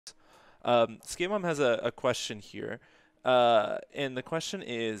Skimom has a question here, and the question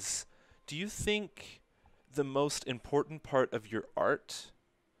is, do you think the most important part of your art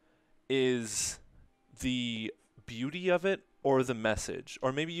is the beauty of it or the message?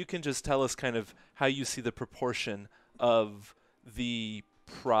 Or maybe you can just tell us kind of how you see the proportion of the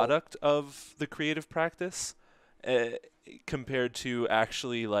product of the creative practice uh, compared to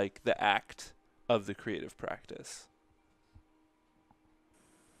actually like the act of the creative practice.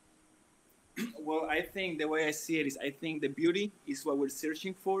 Well, I think the way I see it is I think the beauty is what we're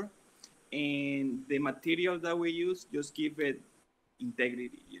searching for, and the material that we use just give it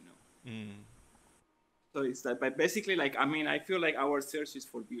integrity. Mm. So it's that, but basically, like, I mean, I feel like our search is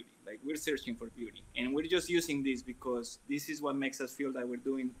for beauty. Like, we're searching for beauty, and we're just using this because this is what makes us feel that we're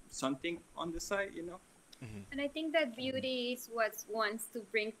doing something on the side. Hmm. And I think that beauty is what wants to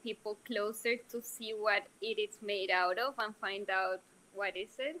bring people closer to see what it is made out of and find out what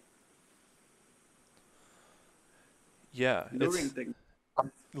is it. Yeah, Luring it's technique.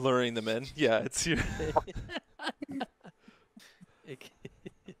 luring them in. Yeah, it's you. It-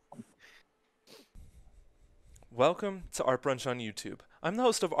 Welcome to Art Brunch on YouTube. I'm the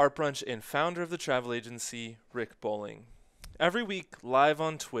host of Art Brunch and founder of the travel agency, Rick Bowling. Every week, live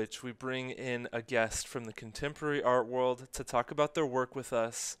on Twitch, we bring in a guest from the contemporary art world to talk about their work with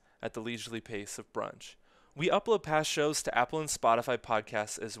us at the leisurely pace of brunch. We upload past shows to Apple and Spotify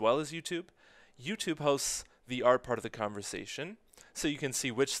podcasts as well as YouTube. YouTube hosts the art part of the conversation, so you can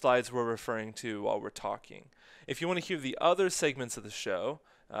see which slides we're referring to while we're talking. If you want to hear the other segments of the show,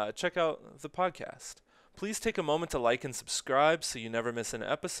 check out the podcast. Please take a moment to like and subscribe so you never miss an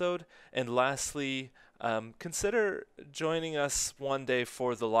episode. And lastly, consider joining us one day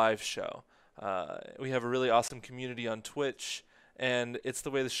for the live show. We have a really awesome community on Twitch, and it's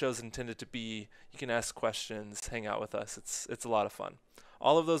the way the show's intended to be. You can ask questions, hang out with us. It's a lot of fun.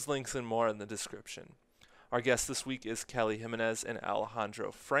 All of those links and more in the description. Our guest this week is Kelly Jimenez and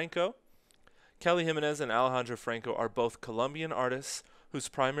Alejandro Franco. Kelly Jimenez and Alejandro Franco are both Colombian artists whose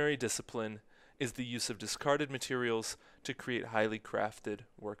primary discipline is the use of discarded materials to create highly crafted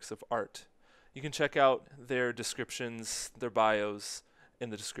works of art. You can check out their descriptions, their bios, in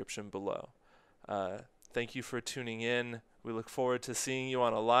the description below. Thank you for tuning in. We look forward to seeing you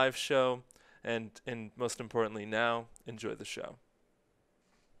on a live show, and most importantly now, enjoy the show.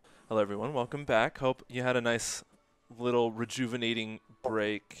 Hello everyone, welcome back. Hope you had a nice little rejuvenating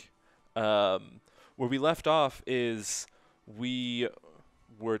break. Where we left off is we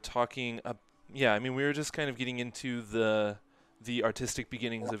were talking yeah, I mean, we were just kind of getting into the artistic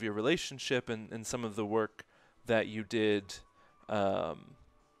beginnings of your relationship and some of the work that you did um,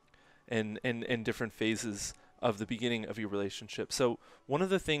 and different phases of the beginning of your relationship. So one of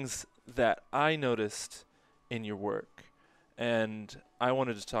the things that I noticed in your work and I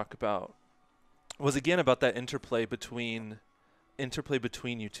wanted to talk about was again about that interplay between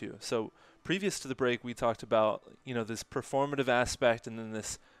you two. So previous to the break, we talked about this performative aspect and then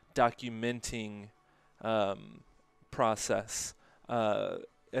this documenting process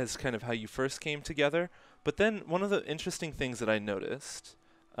as kind of how you first came together. But then one of the interesting things that I noticed,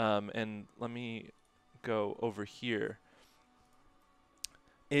 and let me go over here,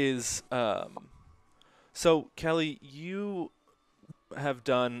 is so Kelly, you have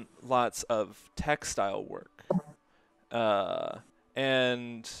done lots of textile work, uh,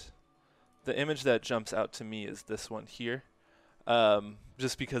 and the image that jumps out to me is this one here.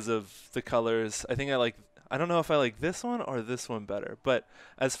 Just because of the colors. I don't know if I like this one or this one better, but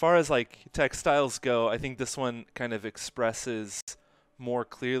as far as like textiles go, I think this one kind of expresses more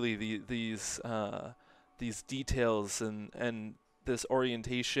clearly these details and this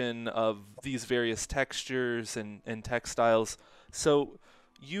orientation of these various textures and textiles. So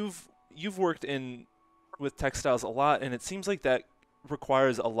you've worked in with textiles a lot, and it seems like that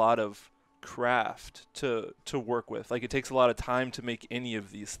requires a lot of craft to work with. Like it takes a lot of time to make any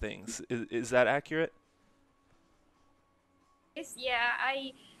of these things. Is that accurate? Yes, yeah,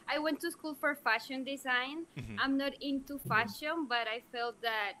 I went to school for fashion design. Hmm. I'm not into fashion, but I felt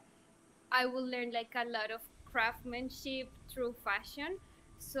that I will learn like a lot of craftsmanship through fashion.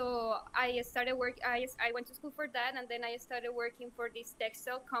 So I started work. I went to school for that, and then I started working for this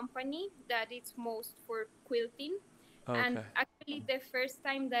textile company that it's most for quilting. And Okay. actually, the first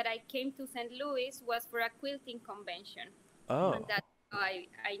time that I came to St. Louis was for a quilting convention, and Oh. that's how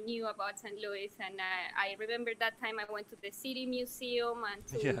I knew about St. Louis. And I remember that time I went to the City Museum and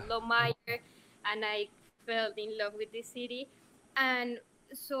to Yeah. Lomeyer, and I fell in love with the city. And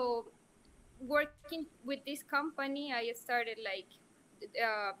so working with this company, I started like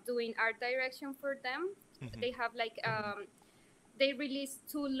doing art direction for them. Hmm. They have like they released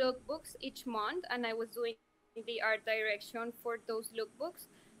 2 lookbooks each month, and I was doing the art direction for those lookbooks.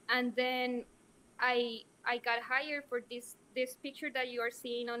 And then I got hired for this picture that you are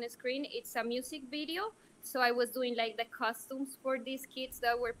seeing on the screen. It's a music video. So I was doing like the costumes for these kids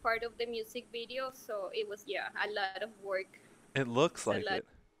that were part of the music video. So it was, yeah, a lot of work. It looks It's a like lot it.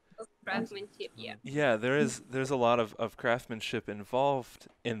 of craftsmanship. Yeah. Yeah, there's a lot of craftsmanship involved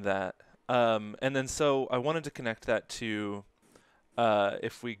in that. And then so I wanted to connect that to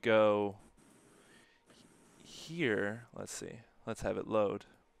if we go here, let's see, let's have it load.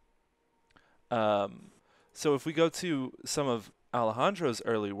 So if we go to some of Alejandro's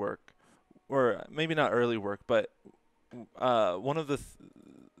early work, or maybe not early work, but one of the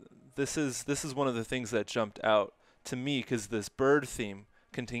this is one of the things that jumped out to me because this bird theme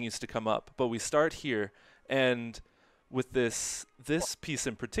continues to come up. But we start here, and with this piece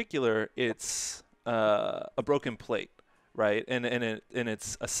in particular, it's a broken plate, right? And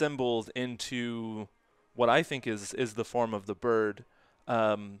it's assembled into what I think is the form of the bird.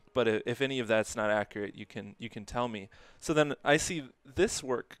 But if any of that's not accurate, you can tell me. So then I see this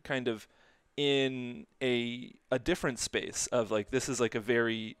work kind of in a different space of like, this is like a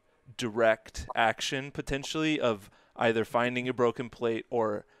very direct action potentially of either finding a broken plate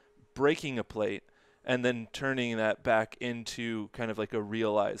or breaking a plate and then turning that back into kind of like a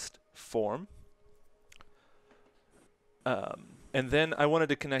realized form. And then I wanted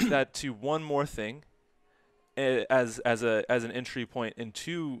to connect that to one more thing as an entry point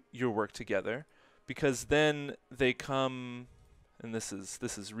into your work together, because then they come, and this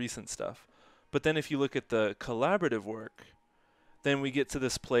is recent stuff, but then if you look at the collaborative work, then we get to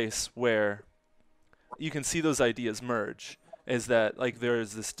this place where you can see those ideas merge, is that like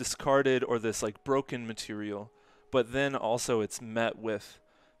there's this discarded or this like broken material, but then also it's met with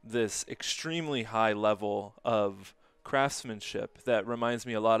this extremely high level of craftsmanship that reminds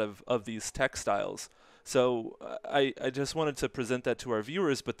me a lot of these textiles. So I just wanted to present that to our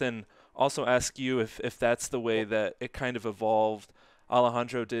viewers, but then also ask you if that's the way that it kind of evolved.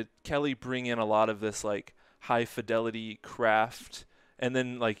 Alejandro, did Kelly bring in a lot of this like high fidelity craft, and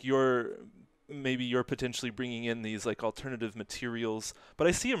then like you're potentially bringing in these like alternative materials, but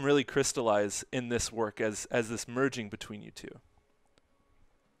I see him really crystallize in this work as this merging between you two.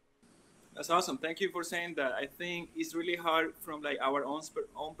 That's awesome. Thank you for saying that. I think it's really hard from like our own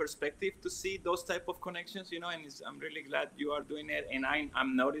perspective to see those type of connections, and I'm really glad you are doing it, and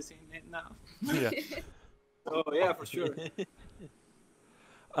I'm noticing it now. Yeah. So yeah, for sure.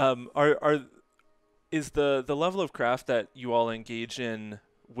 Is the level of craft that you all engage in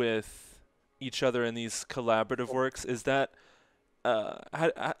with each other in these collaborative works, is that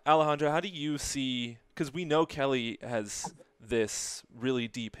Alejandro, how do you see, because we know Kelly has this really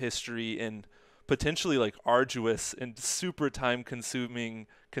deep history in potentially like arduous and super time consuming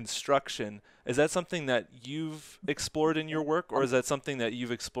construction. Is that something that you've explored in your work, or is that something that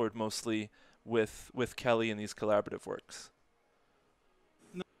you've explored mostly with Kelly in these collaborative works?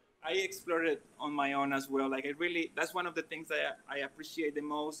 No, I explored it on my own as well. Like that's one of the things that I appreciate the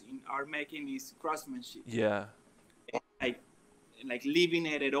most in art making is craftsmanship. Yeah. Like living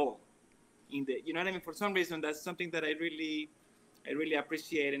it at all. You know what I mean? For some reason, that's something that I really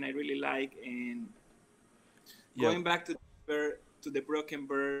appreciate and I really like. And going back to the broken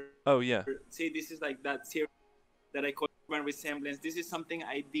bird. Oh yeah. See, this is like that series that I call urban resemblance. This is something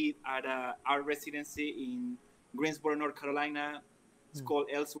I did at a art residency in Greensboro, North Carolina. It's called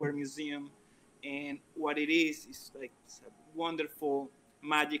Elsewhere Museum, and what it is like it's a wonderful,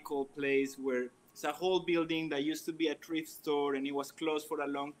 magical place where it's a whole building that used to be a thrift store and it was closed for a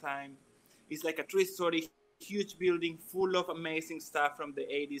long time. It's like a three-story, huge building full of amazing stuff from the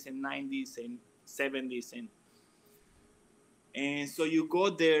 80s and 90s and 70s. And so you go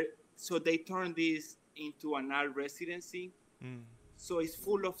there. So they turn this into an art residency. So it's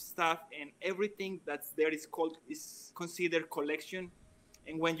full of stuff, and everything that's there is considered collection.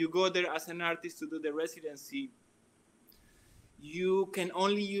 And when you go there as an artist to do the residency, you can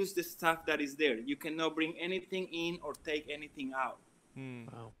only use the stuff that is there. You cannot bring anything in or take anything out.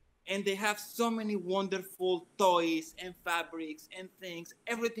 Wow. And they have so many wonderful toys and fabrics and things.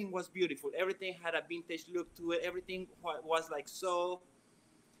 Everything was beautiful. Everything had a vintage look to it. Everything was like so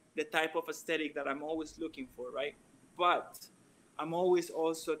the type of aesthetic that I'm always looking for, right? But I'm always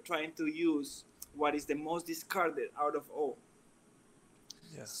also trying to use what is the most discarded out of all.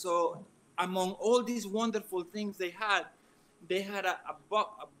 Yeah. So among all these wonderful things they had a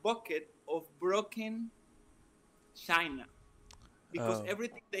bucket of broken china. Because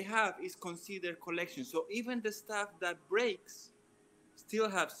everything they have is considered collection. So even the stuff that breaks still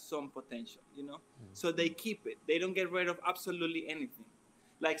have some potential, you know. So they keep it. They don't get rid of absolutely anything.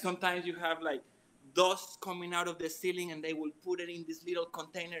 Like sometimes you have like dust coming out of the ceiling, and they will put it in these little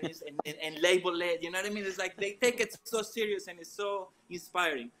containers and label it. You know what I mean? It's like they take it so serious, and it's so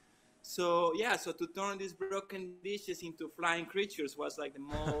inspiring. So yeah, so to turn these broken dishes into flying creatures was like the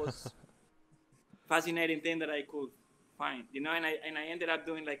most fascinating thing that I could find, you know. And I ended up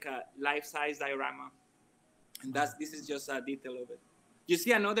doing like a life-size diorama, and this is just a detail of it. You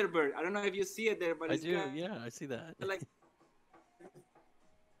see another bird. I don't know if you see it there, but I it's do. got Yeah, I see that. like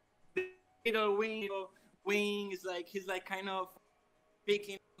little wing is like he's like kind of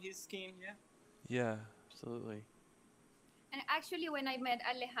picking his skin. Yeah. Yeah. Absolutely. And actually, when I met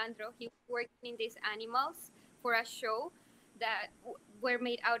Alejandro, he was working in these animals for a show that were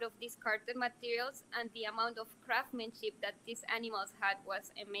made out of these carton materials, and the amount of craftsmanship that these animals had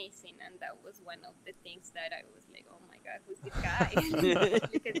was amazing. And that was one of the things that I was like, oh my God, who's this guy?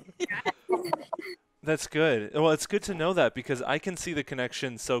 Look at this guy. That's good. Well, it's good to know that because I can see the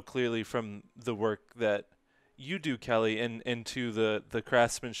connection so clearly from the work that you do, Kelly, and to the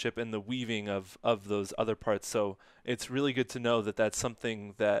craftsmanship and the weaving of those other parts. So it's really good to know that that's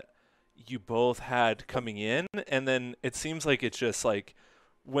something that you both had coming in, and then it seems like it just like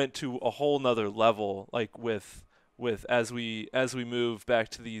went to a whole nother level, like with as we move back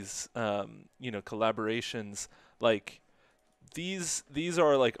to these collaborations, like these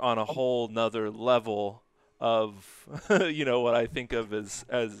are like on a whole nother level of what I think of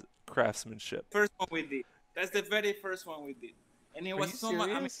as craftsmanship. First one we did. That's the very first one we did, and it Are was you so much.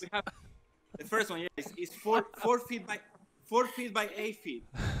 I mean, serious? we have the first one. Yeah, it's 4 feet by 4 feet by 8 feet.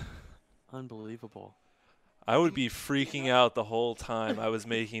 Unbelievable. I would be freaking out the whole time I was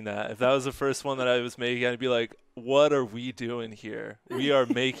making that. If that was the first one that I was making, I'd be like, what are we doing here? We are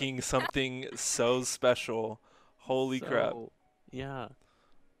making something so special. Holy crap. Yeah.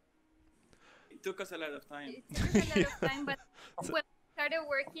 It took us a lot of time. It took us a lot of time, but when we started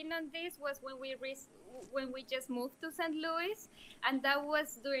working on this was when we just moved to St. Louis, and that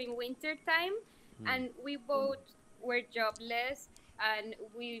was during winter time, and we both were jobless, and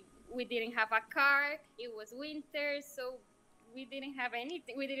we didn't have a car. It was winter, so we didn't have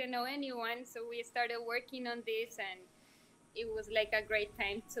anything. We didn't know anyone, so we started working on this, and it was like a great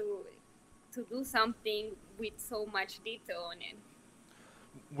time to do something with so much detail on it.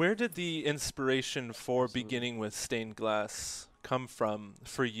 Where did the inspiration for beginning with stained glass come from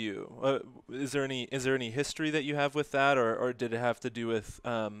for you? Is there any history that you have with that, or did it have to do with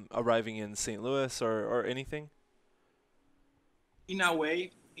arriving in St. Louis or anything? In a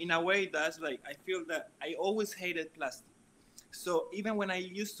way, that's like I feel that I always hated plastic. So even when I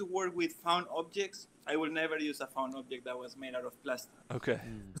used to work with found objects, I will never use a found object that was made out of plastic. Okay.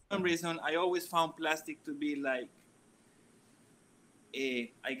 For some reason, I always found plastic to be like,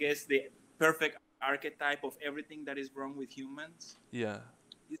 I guess, the perfect archetype of everything that is wrong with humans. Yeah.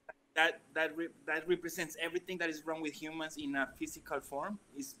 That represents everything that is wrong with humans in a physical form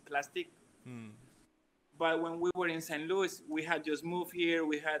is plastic. But when we were in St. Louis, we had just moved here.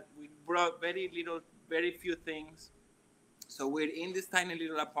 We brought very few things. So we're in this tiny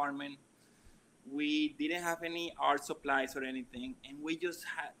little apartment. We didn't have any art supplies or anything, and we just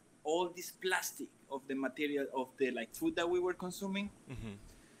had all this plastic of the material of the like food that we were consuming.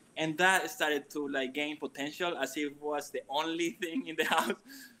 And that started to like gain potential as if it was the only thing in the house.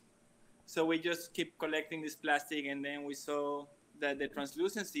 So we just keep collecting this plastic, and then we saw that the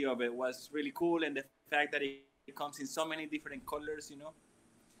translucency of it was really cool, and the fact that it comes in so many different colors,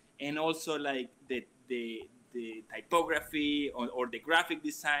 and also like the typography or the graphic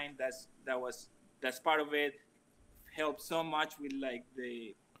design that's part of it helped so much with like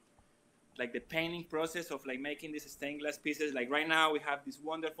the painting process of like making these stained glass pieces. Like right now we have this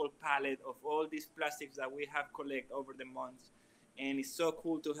wonderful palette of all these plastics that we have collected over the months, and it's so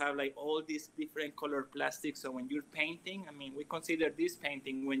cool to have like all these different colored plastics. So when you're painting, I mean, we consider this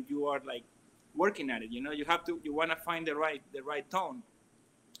painting when you are like working at it, you want to find the right tone.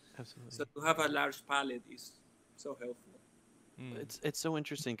 Absolutely. So to have a large palette is so helpful. It's so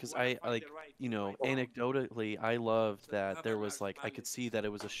interesting because I like, anecdotally, I loved that there was like, I could see that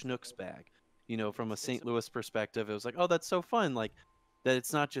it was a Schnucks bag, from a St. Louis perspective. It was like, oh, that's so fun. Like that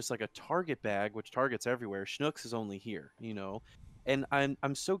it's not just like a Target bag, which Target's everywhere. Schnucks is only here, and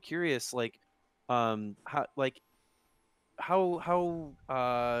I'm so curious, like, how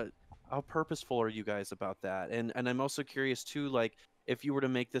purposeful are you guys about that? And I'm also curious too, like, if you were to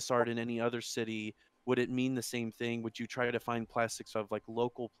make this art in any other city, would it mean the same thing? Would you try to find plastics of like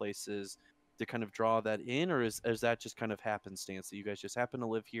local places to kind of draw that in, or is that just kind of happenstance that you guys just happen to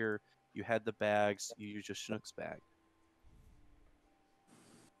live here? You had the bags, you used a Schnucks bag.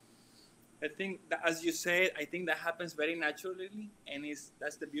 I think that, as you said, I think that happens very naturally, and is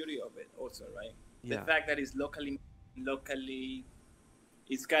that's the beauty of it, also, right? The Yeah, fact that it's locally,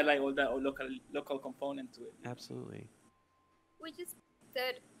 it's got like all that local component to it. absolutely. We just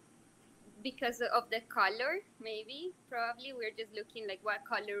said because of the color, maybe probably we're just looking like what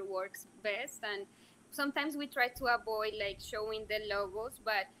color works best, and sometimes we try to avoid like showing the logos,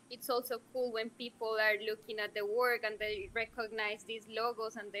 but it's also cool when people are looking at the work and they recognize these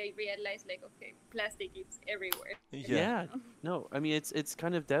logos and they realize like, okay, plastic is everywhere. Yeah. Yeah, no, I mean it's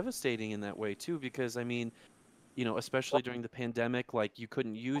kind of devastating in that way too, because I mean, especially during the pandemic, like you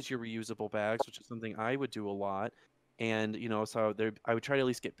couldn't use your reusable bags, which is something I would do a lot. And, so there I would try to at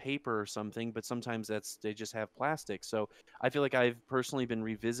least get paper or something, but sometimes they just have plastic. So I feel like I've personally been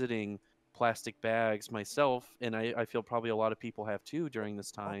revisiting plastic bags myself, and I feel probably a lot of people have too during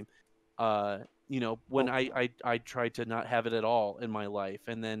this time. Uh, when I tried to not have it at all in my life.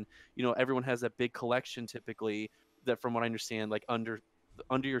 And then, everyone has that big collection typically that from what I understand, like under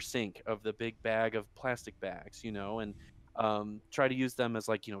your sink of the big bag of plastic bags, and try to use them as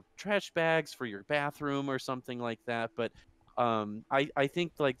like, trash bags for your bathroom or something like that. But I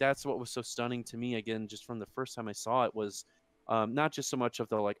think like that's what was so stunning to me again, just from the first time I saw it was not just so much of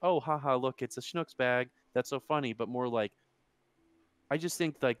the like, oh, haha, look, it's a Schnucks bag. That's so funny, but more like I just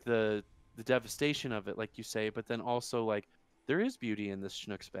think like the devastation of it, like you say, but then also like there is beauty in this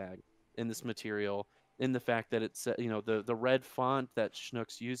Schnucks bag, in this material, in the fact that it's the red font that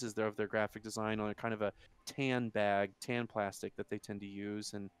Schnucks uses of their graphic design on a kind of a tan bag, tan plastic that they tend to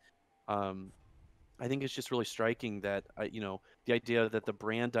use, and um, I think it's just really striking that the idea that the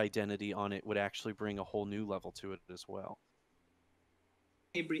brand identity on it would actually bring a whole new level to it as well.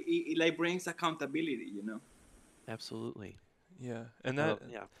 It like brings accountability, Absolutely. Yeah. And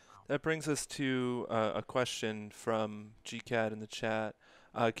Yeah. that brings us to a question from GCAD in the chat.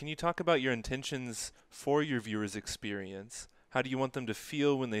 Can you talk about your intentions for your viewers' experience? How do you want them to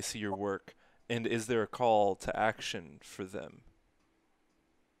feel when they see your work? And is there a call to action for them?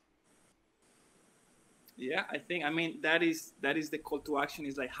 Yeah, I mean that is the call to action,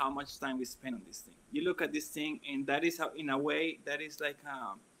 is like how much time we spend on this thing. You look at this thing, and that is how, in a way, that is like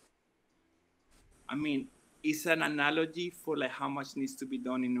I mean, it's an analogy for like how much needs to be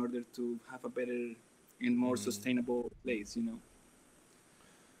done in order to have a better and more sustainable place,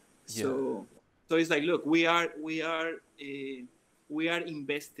 Yeah. So it's like, look, we are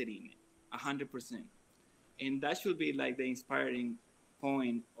invested in it 100%, and that should be like the inspiring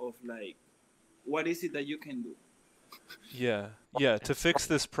point of like, what is it that you can do? Yeah. Yeah. To fix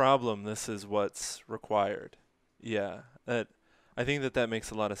this problem, this is what's required. Yeah. I think that makes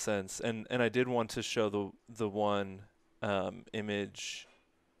a lot of sense. And I did want to show the one image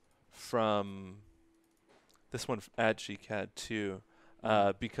from this one at GCAD too,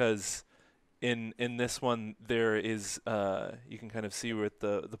 because in this one there is you can kind of see with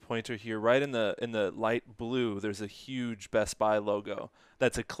the pointer here, right in the light blue, there's a huge Best Buy logo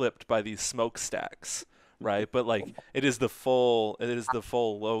that's eclipsed by these smokestacks, right? But like it is the full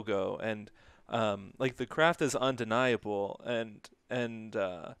logo, and like the craft is undeniable, and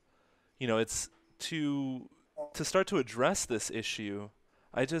it's to start to address this issue.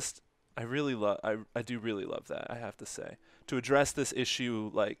 I do really love that, I have to say, to address this issue,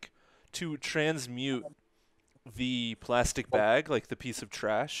 like to transmute the plastic bag, like the piece of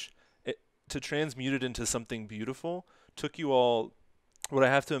trash, to transmute it into something beautiful took you all what I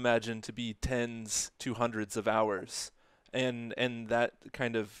have to imagine to be tens to hundreds of hours, and that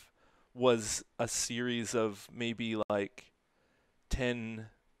kind of was a series of maybe like 10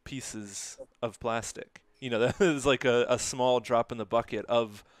 pieces of plastic. That is like a small drop in the bucket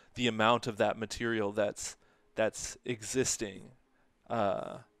of the amount of that material that's existing.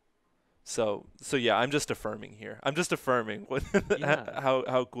 So yeah, I'm just affirming here. I'm just affirming Yeah.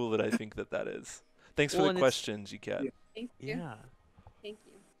 how cool that I think that is. Thanks for Well, the and question, GCAT. Thank you. yeah. Thank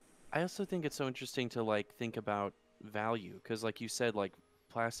you. I also think it's so interesting to like think about value, because like you said, like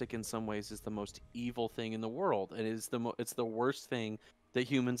plastic in some ways is the most evil thing in the world, and it's the worst thing that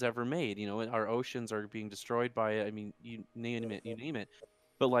humans ever made. And our oceans are being destroyed by it. I mean, you name it.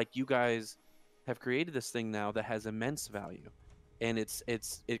 But like you guys have created this thing now that has immense value, and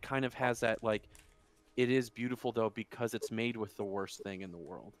it kind of has that like it is beautiful though because it's made with the worst thing in the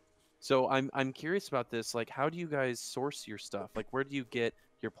world. So I'm curious about this. Like, how do you guys source your stuff? Like, where do you get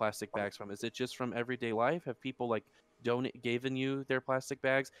your plastic bags from? Is it just from everyday life? Have people like given you their plastic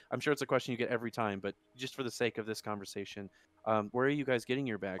bags? I'm sure it's a question you get every time, but just for the sake of this conversation, where are you guys getting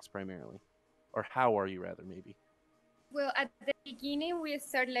your bags primarily, or how are you rather maybe? Well, at the beginning, we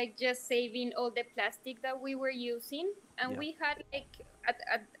started like just saving all the plastic that we were using, and Yeah. we had like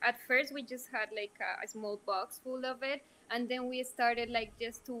at first we just had like a small box full of it, and then we started like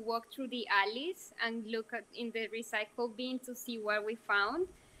just to walk through the alleys and look at in the recycle bin to see what we found.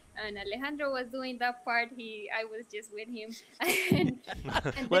 And Alejandro was doing that part. I was just with him, and then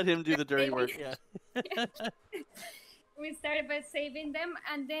Let him do the dirty saving- work. Yeah. we started by saving them,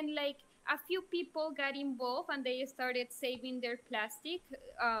 and then like a few people got involved and they started saving their plastic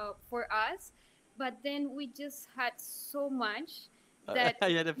for us, but then we just had so much that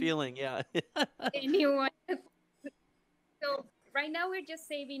I had a feeling. Yeah. anyone so right now we're just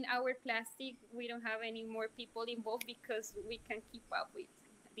saving our plastic. We don't have any more people involved because we can keep up with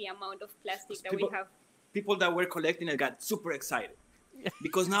the amount of plastic that we have. People that were collecting it got super excited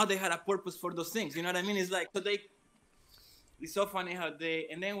because now they had a purpose for those things. You know what I mean? It's like, so it's so funny how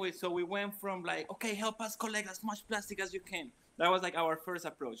we went from like, okay, help us collect as much plastic as you can. That was like our first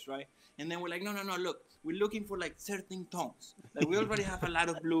approach, right? And then we're like, no, look, we're looking for like certain tones. Like we already have a lot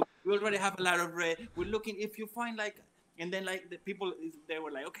of blue, we already have a lot of red. We're looking, if you find like, and then like the people, they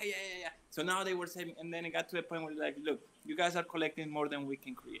were like, okay, yeah. So now they were saving, and then it got to a point where like, look, you guys are collecting more than we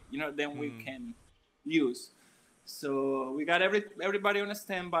can create, than we can use. So we got everybody on a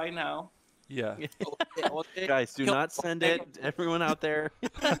standby now. Yeah. Guys, do not send it. Everyone out there.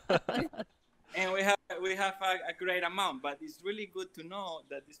 And we have a great amount, but it's really good to know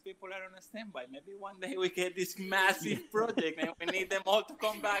that these people are on a standby. Maybe one day we get this massive project and we need them all to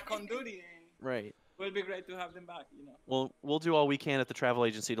come back on duty. And Right. it will be great to have them back, Well, we'll do all we can at the travel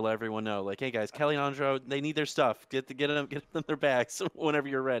agency to let everyone know. Like, hey guys, Kelly and Alejandro, they need their stuff. Get them their bags whenever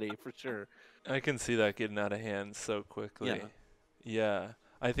you're ready, for sure. I can see that getting out of hand so quickly. Yeah. Yeah.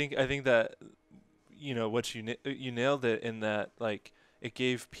 I think that what you nailed it in that, like, it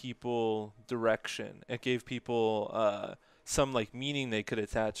gave people direction. It gave people some like meaning they could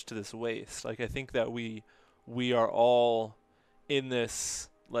attach to this waste. Like, I think that we are all in this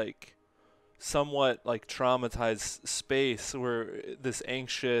like somewhat like traumatized space, where this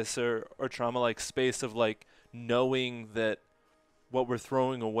anxious or trauma like space of like knowing that what we're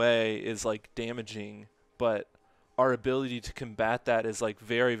throwing away is like damaging, but our ability to combat that is like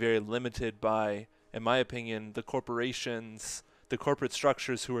very, very limited by, in my opinion, the corporations, the corporate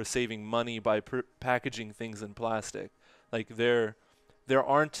structures who are saving money by packaging things in plastic. Like I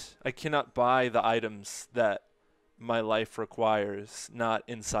cannot buy the items that my life requires not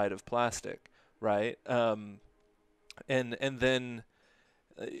inside of plastic, right? And then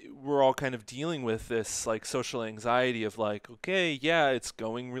we're all kind of dealing with this like social anxiety of like, okay, yeah, it's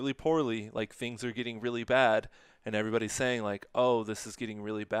going really poorly, like things are getting really bad, and everybody's saying like, oh, this is getting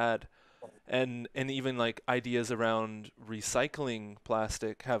really bad. And even like ideas around recycling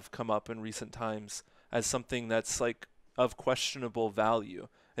plastic have come up in recent times as something that's like of questionable value.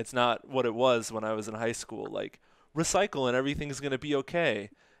 It's not what it was when I was in high school, like recycle and everything's going to be okay.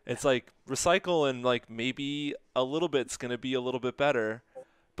 It's like recycle and like maybe a little bit's going to be a little bit better.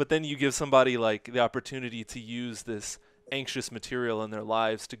 But then you give somebody like the opportunity to use this anxious material in their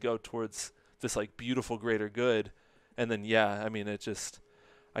lives to go towards this like beautiful greater good. And then, yeah, I mean,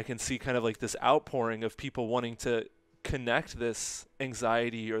 I can see kind of like this outpouring of people wanting to connect this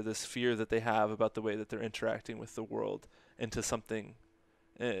anxiety or this fear that they have about the way that they're interacting with the world into something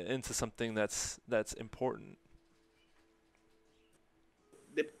that's important.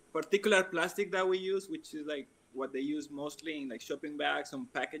 The particular plastic that we use, which is like what they use mostly in like shopping bags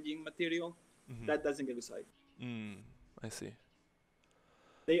and packaging material, that doesn't get recycled. I see.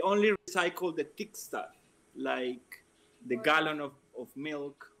 They only recycle the thick stuff, like the gallon of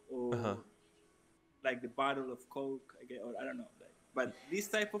milk or like the bottle of Coke, or I don't know. But this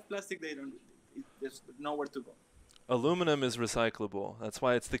type of plastic, there's nowhere to go. Aluminum is recyclable. That's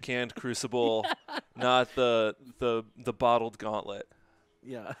why it's the canned crucible, not the bottled gauntlet.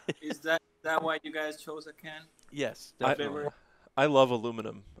 Yeah. Is that why you guys chose a can? Yes, definitely. I love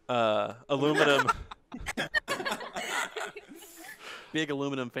aluminum. Aluminum. Big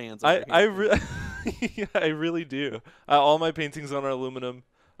aluminum fans. I really do. All my paintings on are aluminum.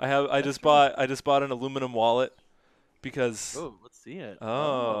 I just bought an aluminum wallet because. Oh, let's see it.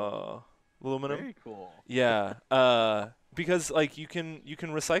 Oh, aluminum. Very cool. Yeah. Because like you can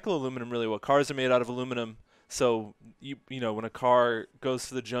recycle aluminum really well. Cars are made out of aluminum, so you know when a car goes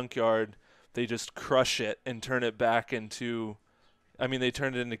to the junkyard, they just crush it and turn it back into. I mean, they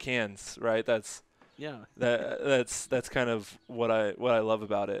turn it into cans, right? That's kind of what I love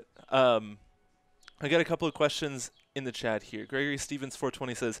about it. I got a couple of questions in the chat here. Gregory Stevens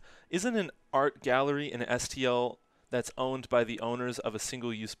 420 says, "Isn't an art gallery an STL that's owned by the owners of a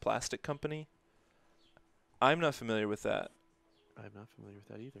single-use plastic company?" I'm not familiar with that. I'm not familiar with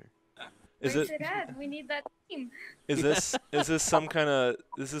that either. Is Where's it? it at? We need that team. Is this some kind of?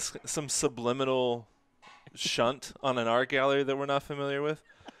 Is this some subliminal shunt on an art gallery that we're not familiar with?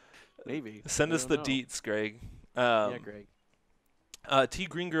 Maybe. Send I us don't the know. deets, Greg. Yeah, Greg. T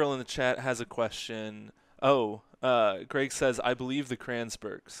Green Girl in the chat has a question. Greg says, I believe the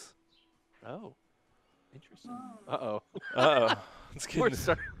Kranzbergs. Oh, interesting. Uh-oh. Uh-oh. It's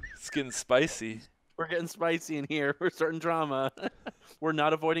getting spicy. We're getting spicy in here. We're starting drama. We're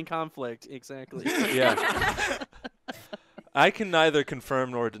not avoiding conflict. Exactly. Yeah. I can neither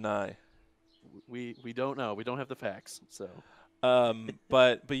confirm nor deny. We don't know. We don't have the facts. So.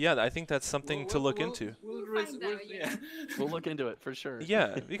 But yeah, I think that's something to look into. We'll look into it for sure.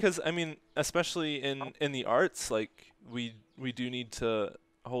 Yeah, because I mean, especially in the arts, like we do need to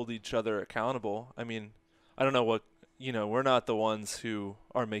hold each other accountable. I mean, I don't know what, we're not the ones who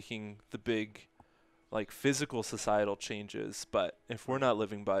are making the big like physical societal changes, but if we're not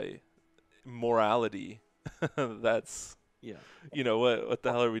living by morality, that's what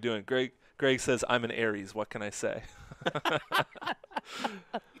the hell are we doing? Greg says I'm an Aries. What can I say?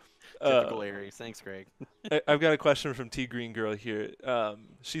 Typical Aries. Thanks, Greg. I've got a question from T Green Girl here.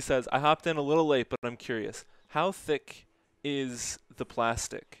 She says, I hopped in a little late, but I'm curious. How thick is the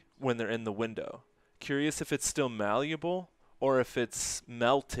plastic when they're in the window? Curious if it's still malleable or if it's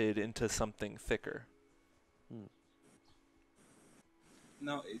melted into something thicker.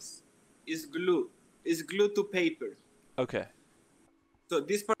 No, it's glue. It's glued to paper. Okay. So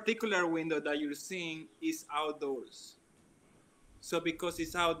this particular window that you're seeing is outdoors. So because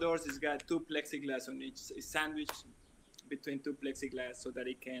it's outdoors, it's got two plexiglass on each. It's sandwiched between two plexiglass so that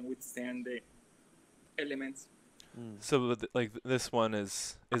it can withstand the elements. So like this one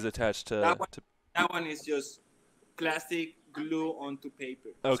is attached to that one is just plastic glue onto paper.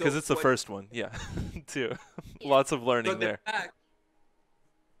 Oh, because it's the first one. Yeah. Too. Lots of learning there.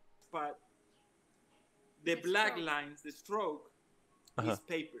 But the black lines, the stroke, is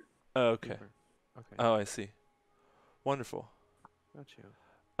paper. Oh, okay. Paper. Okay. Oh, I see. Wonderful. Got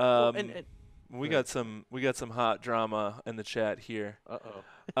you. We got some hot drama in the chat here.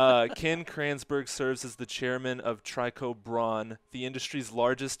 Uh-oh. Ken Kranzberg serves as the chairman of Trico Braun, the industry's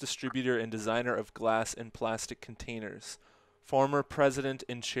largest distributor and designer of glass and plastic containers. Former president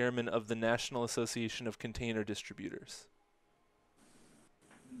and chairman of the National Association of Container Distributors.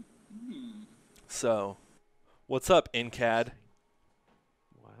 So, what's up, NCAD?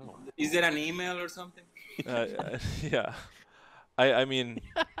 Wow. Is there an email or something? Yeah. I mean,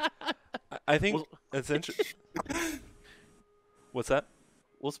 I think it's interesting. What's that?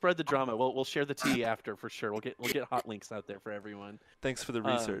 We'll spread the drama. We'll share the tea after for sure. We'll get hot links out there for everyone. Thanks for the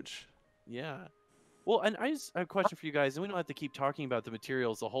research. Yeah. Well, and I just have a question for you guys, and we don't have to keep talking about the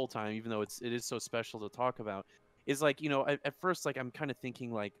materials the whole time, even though it is so special to talk about. Is like, at first, like, I'm kind of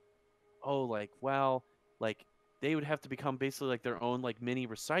thinking like, oh, like, well, like they would have to become basically like their own like mini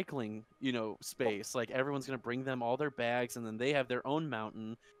recycling, space. Like everyone's gonna bring them all their bags, and then they have their own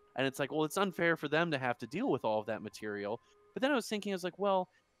mountain. And it's like, well, it's unfair for them to have to deal with all of that material. But then I was like, well,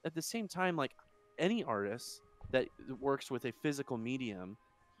 at the same time, like any artist that works with a physical medium,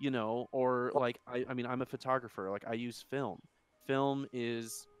 or like I mean, I'm a photographer. Like I use film. Film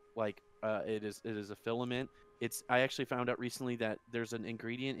is like it is a filament. I actually found out recently that there's an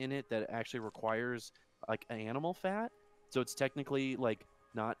ingredient in it that actually requires like animal fat, so it's technically like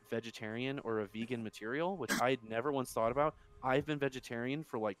not vegetarian or a vegan material, which I had never once thought about. I've been vegetarian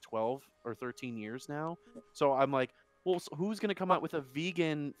for like 12 or 13 years now, so I'm like, well, so who's going to come out with a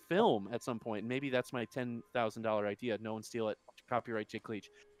vegan film at some point? Maybe that's my $10,000 idea. No one steal it. Copyright Jake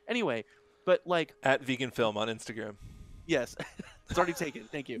Leach. Anyway, but like at Vegan Film on Instagram. Yes, it's already taken.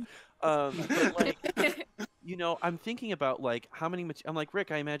 Thank you. But like, I'm thinking about like how many. I'm like,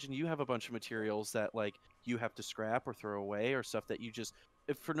 Rick, I imagine you have a bunch of materials that like you have to scrap or throw away, or stuff that you just,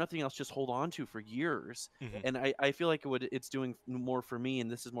 if for nothing else, just hold on to for years. Mm-hmm. And I feel like it's doing more for me,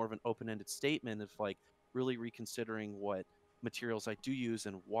 and this is more of an open-ended statement of like really reconsidering what materials I do use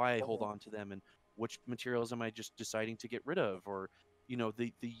and why I hold on to them, and which materials am I just deciding to get rid of, or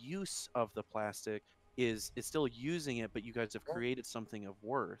the use of the plastic is still using it, but you guys have created something of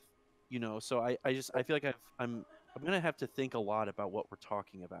worth, so I feel like I'm gonna have to think a lot about what we're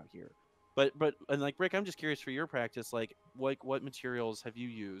talking about here. But and like Rick, I'm just curious for your practice, like what materials have you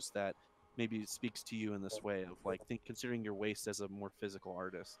used that maybe speaks to you in this way of like considering your waste as a more physical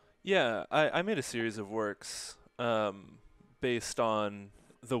artist? Yeah, I made a series of works based on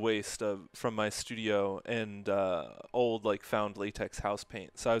the waste from my studio and old like found latex house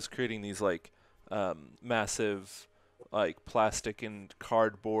paint. So I was creating these like massive like plastic and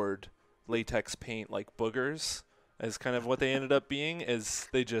cardboard latex paint like boogers, as kind of what they ended up being. Is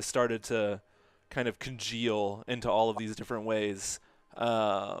they just started to kind of congeal into all of these different ways,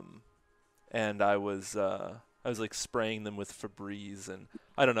 and I was like spraying them with Febreze, and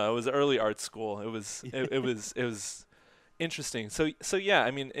I don't know. It was early art school. It was interesting. So yeah,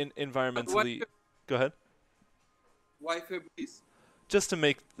 I mean, environmentally. Go ahead. Why Febreze? Just to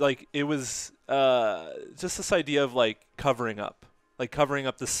make like it was just this idea of like covering up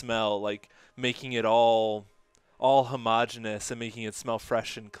the smell, like making it all homogeneous and making it smell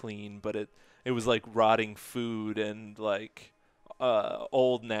fresh and clean, but it was like rotting food and like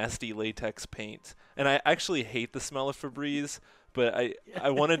old nasty latex paint. And I actually hate the smell of Febreze, but I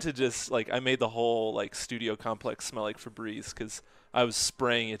wanted to just like I made the whole like studio complex smell like Febreze because I was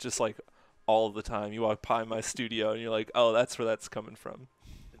spraying it just like all of the time. You walk by my studio and you're like, oh, that's where that's coming from.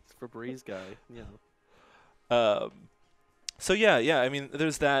 It's Febreze guy. Yeah. So yeah. I mean,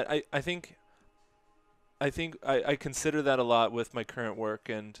 there's that. I think I consider that a lot with my current work,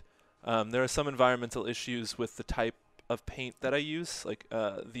 and there are some environmental issues with the type of paint that I use, like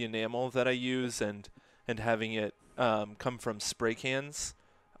the enamel that I use, and having it come from spray cans.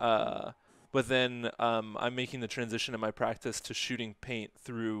 But then I'm making the transition in my practice to shooting paint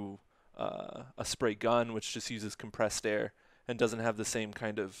through a spray gun, which just uses compressed air and doesn't have the same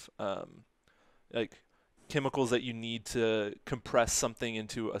kind of like chemicals that you need to compress something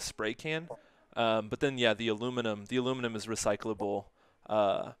into a spray can. But then yeah, the aluminum is recyclable.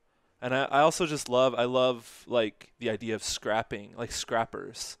 And I also just love like the idea of scrapping, like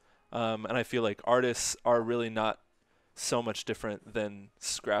scrappers. And I feel like artists are really not so much different than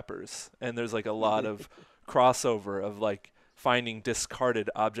scrappers. And there's like a lot of crossover of like finding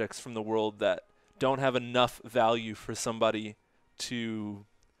discarded objects from the world that don't have enough value for somebody to,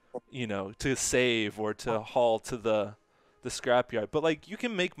 to save or to haul to the scrapyard. But like you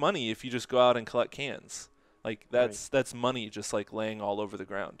can make money if you just go out and collect cans. Like that's money just like laying all over the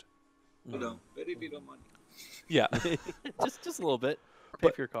ground. Very little money. Yeah. just a little bit. Pay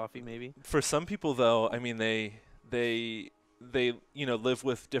for your coffee maybe. For some people though, I mean they live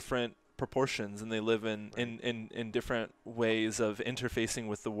with different proportions, and they live in different ways of interfacing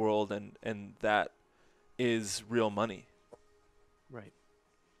with the world, and that is real money. Right.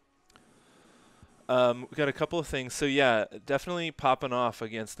 We got a couple of things. So yeah, definitely popping off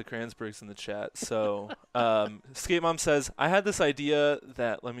against the Kranzbergs in the chat. So Skate Mom says, I had this idea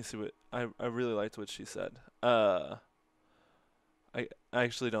that, let me see what, I really liked what she said. I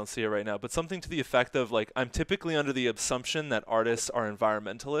actually don't see it right now, but something to the effect of like, I'm typically under the assumption that artists are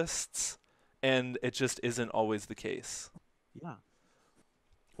environmentalists, and it just isn't always the case. Yeah.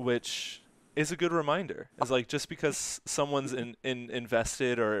 Which is a good reminder. It's like just because someone's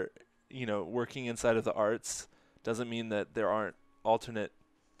invested or working inside of the arts doesn't mean that there aren't alternate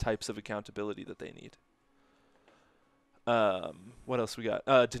types of accountability that they need. What else we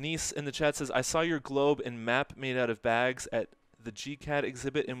got? Denise in the chat says, I saw your globe and map made out of bags at the GCAD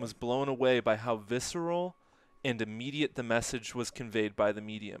exhibit and was blown away by how visceral and immediate the message was conveyed by the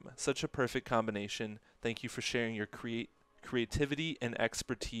medium. Such a perfect combination. Thank you for sharing your creativity and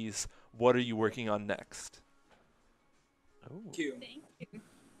expertise. What are you working on next? Oh. Thank you.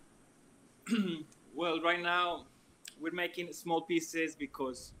 Well, right now we're making small pieces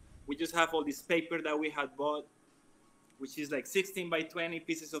because we just have all this paper that we had bought, which is like 16 by 20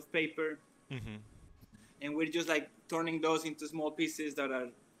 pieces of paper. Mm-hmm. And we're just like turning those into small pieces that are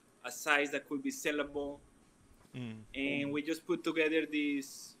a size that could be sellable. And we just put together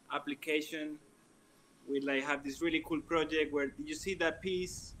this application. We like have this really cool project where, did you see that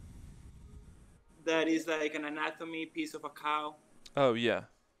piece that is like an anatomy piece of a cow? Oh yeah.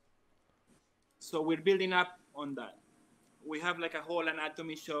 So we're building up on that. We have like a whole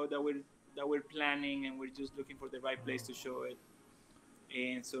anatomy show that we're planning, and we're just looking for the right place to show it.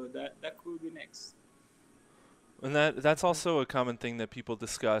 And so that could be next. And that's also a common thing that people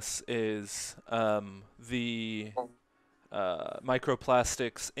discuss is the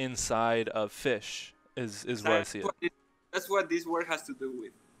microplastics inside of fish is where I see it. That's what this work has to do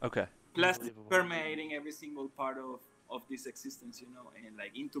with. Okay. Plastic permeating every single part of this existence, and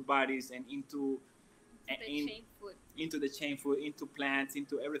like into bodies and into the chain food, into plants,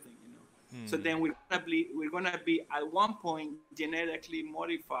 into everything, So then we're gonna be at one point genetically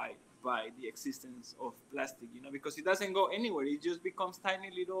modified by the existence of plastic, because it doesn't go anywhere. It just becomes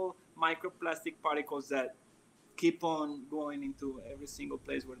tiny little microplastic particles that keep on going into every single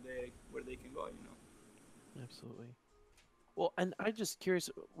place where they can go, Absolutely. Well, and I'm just curious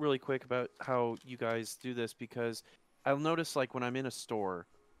really quick about how you guys do this, because I'll notice like when I'm in a store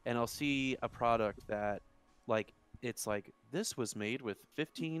and I'll see a product that like it's like this was made with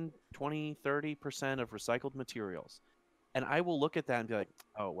 15, 20, 30% of recycled materials. And I will look at that and be like,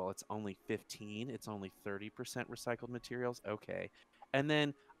 oh, well, it's only 15, it's only 30% recycled materials. Okay. And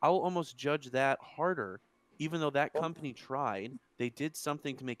then I'll almost judge that harder, even though that company tried, they did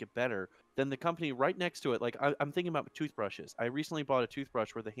something to make it better, than the company right next to it. Like, I'm thinking about toothbrushes. I recently bought a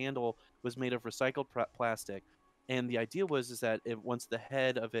toothbrush where the handle was made of recycled plastic. And the idea was is that once the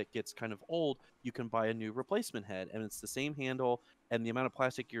head of it gets kind of old, you can buy a new replacement head, and it's the same handle, and the amount of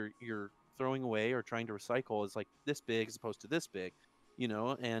plastic you're throwing away or trying to recycle is like this big as opposed to this big, you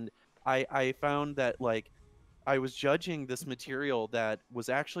know. And I found that like I was judging this material that was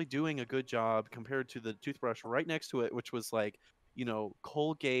actually doing a good job compared to the toothbrush right next to it, which was like, you know,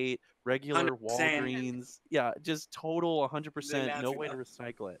 Colgate, regular 100%. Walgreens, yeah, just total The 100%, no way to landfill.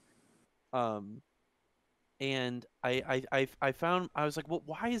 recycle it. Um, and I found I was like, well,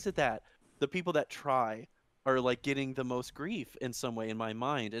 why is it that the people that try are like getting the most grief in some way in my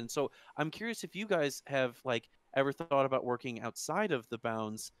mind? And so I'm curious if you guys have like ever thought about working outside of the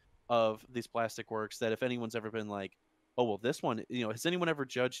bounds of these plastic works, that if anyone's ever been like, oh well, this one, you know, has anyone ever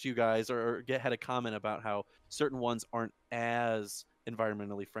judged you guys or had a comment about how certain ones aren't as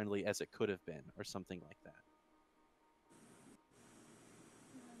environmentally friendly as it could have been or something like that?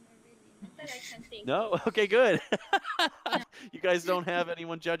 Not that I can think No? of. Okay, good. You guys don't have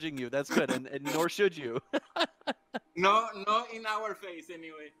anyone judging you. That's good, and nor should you. No, no, in our face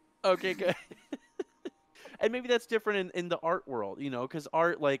anyway. Okay, good. And maybe that's different in the art world, you know, because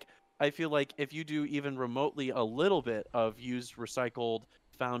art, like, I feel like if you do even remotely a little bit of used, recycled,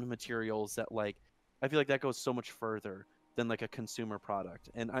 found materials, that, like, I feel like that goes so much further than, like, a consumer product.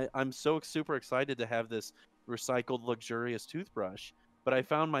 And I'm so super excited to have this recycled, luxurious toothbrush, but I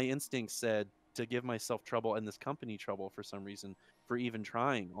found my instincts said to give myself trouble and this company trouble for some reason for even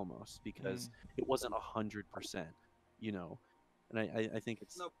trying almost, because it wasn't 100%, you know. And I think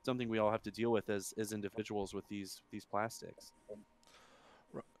it's No, something we all have to deal with as individuals with these plastics.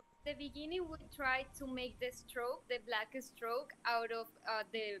 The beginning, we tried to make the stroke, the black stroke, out of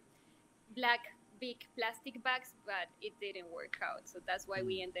the black big plastic bags, but it didn't work out. So that's why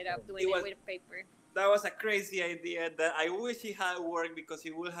we ended up doing it with paper. That was a crazy idea that I wish it had worked, because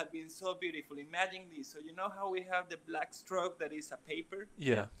it would have been so beautiful. Imagine this. So you know how we have the black stroke that is a paper?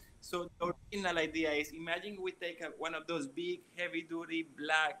 Yeah. So the original idea is, imagine we take one of those big, heavy-duty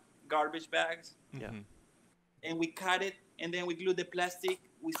black garbage bags, and we cut it, and then we glue the plastic.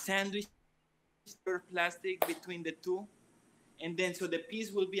 We sandwich the plastic between the two, and then so the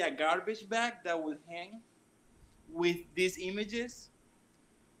piece will be a garbage bag that will hang with these images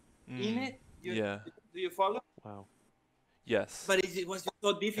in it. Do you follow? Wow. Yes. But it was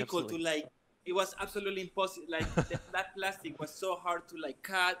so difficult Absolutely. to like. It was absolutely impossible. Like that plastic was so hard to like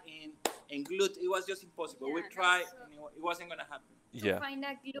cut and glue. It was just impossible. Yeah, we tried, and it wasn't gonna happen. To find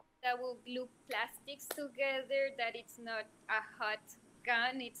a glue that will glue plastics together, that it's not a hot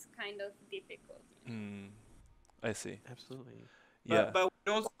gun, it's kind of difficult. I see. Absolutely. Yeah. But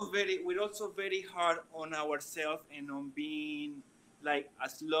we're also very hard on ourselves and on being like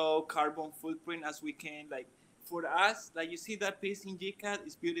as low carbon footprint as we can. Like for us, like you see that piece in GCAT,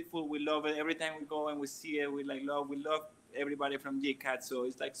 it's beautiful. We love it. Every time we go and we see it, we love everybody from GCAT. So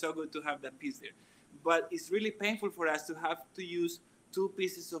it's like so good to have that piece there. But it's really painful for us to have to use 2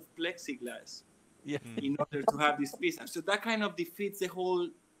 pieces of plexiglass in order to have this piece. So that kind of defeats the whole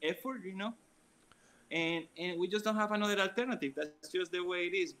effort, you know? And we just don't have another alternative. That's just the way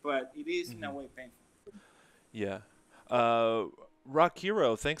it is, but it is in a way painful. Yeah. Rock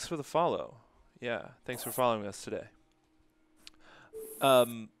Hero, thanks for the follow. Yeah, thanks for following us today.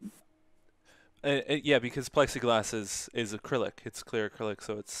 Yeah, because plexiglass is acrylic. It's clear acrylic,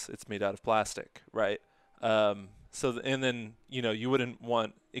 so it's made out of plastic, right? And then, you know, you wouldn't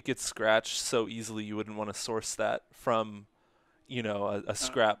want, it gets scratched so easily, you wouldn't want to source that from, you know, a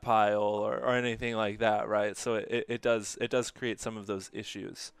scrap pile or anything like that, right? So it does create some of those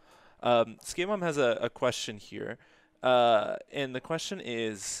issues. Skimom has a question here, and the question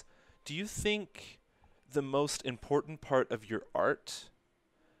is, do you think the most important part of your art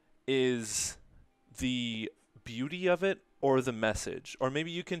is the beauty of it or the message? Or maybe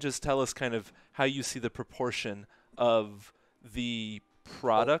you can just tell us kind of how you see the proportion of the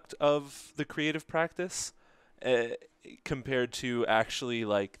product of the creative practice compared to actually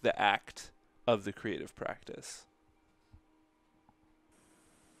like the act of the creative practice.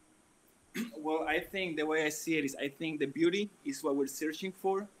 Well, I think the way I see it is, I think the beauty is what we're searching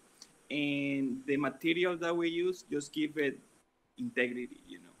for, and the material that we use just give it integrity,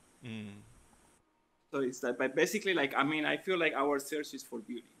 you know. So it's like, but basically, like, I mean, I feel like our search is for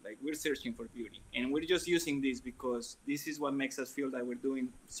beauty. Like, we're searching for beauty, and we're just using this because this is what makes us feel that we're doing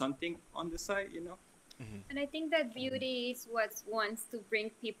something on the side, you know. And I think that beauty is what wants to bring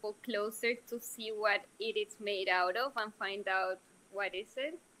people closer to see what it is made out of and find out what is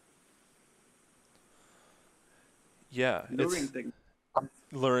it. Yeah, it's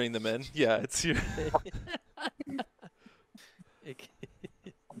luring them in. Yeah, it's you.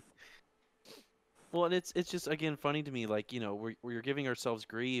 Well, and it's just again funny to me, like, you know, we're giving ourselves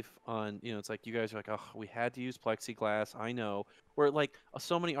grief on, you know, it's like you guys are like, oh, we had to use plexiglass. I know, where like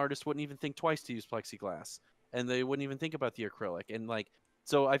so many artists wouldn't even think twice to use plexiglass, and they wouldn't even think about the acrylic, and like,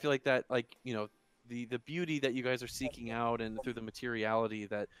 so I feel like that, like, you know, the beauty that you guys are seeking out, and through the materiality,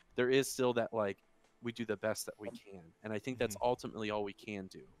 that there is still that, like, we do the best that we can, and I think that's ultimately all we can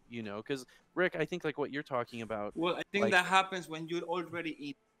do, you know, because Rick, I think like what you're talking about. Well, I think like, that happens when you're already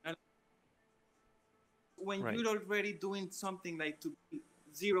in. When Right. you're already doing something like to be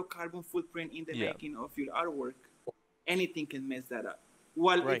zero carbon footprint in the making of your artwork, anything can mess that up.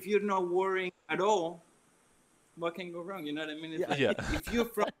 Well, if you're not worrying at all, what can go wrong? You know what I mean? It's like, if you're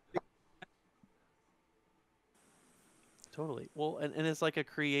from Totally. Well, and it's like a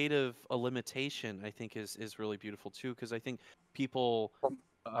limitation, I think is really beautiful too, because I think people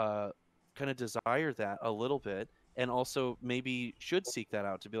kind of desire that a little bit, and also maybe should seek that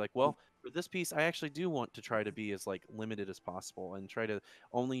out to be like, well, for this piece, I actually do want to try to be as like limited as possible, and try to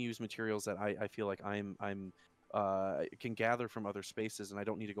only use materials that I feel like I'm can gather from other spaces, and I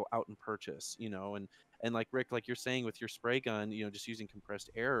don't need to go out and purchase, you know, and like Rick, like you're saying with your spray gun, you know, just using compressed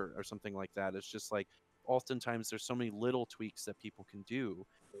air or something like that, it's just like, oftentimes there's so many little tweaks that people can do,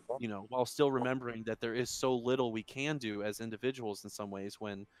 you know, while still remembering that there is so little we can do as individuals in some ways,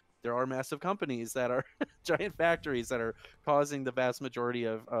 when there are massive companies that are giant factories that are causing the vast majority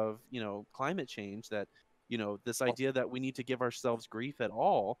of, you know, climate change, that, you know, this idea that we need to give ourselves grief at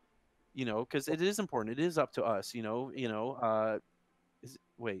all, you know, because it is important. It is up to us, you know,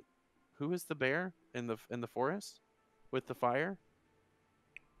 wait, who is the bear in the forest with the fire?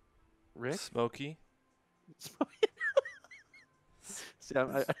 Rick? Smokey. See,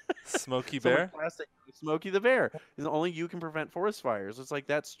 Smokey Bear? Smokey the Bear. Only you can prevent forest fires. It's like,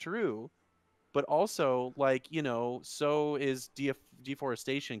 that's true. But also, like, you know, so is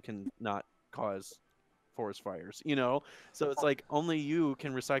deforestation can not cause forest fires, you know? So it's like, only you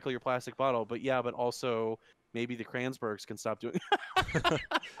can recycle your plastic bottle, but yeah, but also maybe the Kranzbergs can stop doing I'm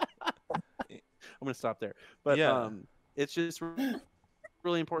going to stop there. But it's just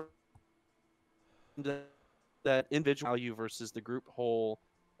really important that individual value versus the group whole,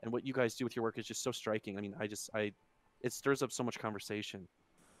 and what you guys do with your work is just so striking. I mean, it stirs up so much conversation.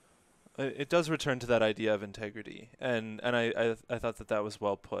 It does return to that idea of integrity, and I thought that was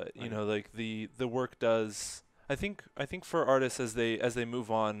well put. You know, like the work does. I think for artists, as they move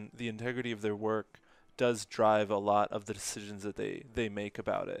on, the integrity of their work does drive a lot of the decisions that they make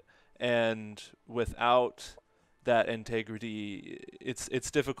about it, and without that integrity, it's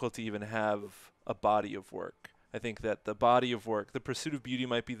difficult to even have a body of work. I think that the body of work, the pursuit of beauty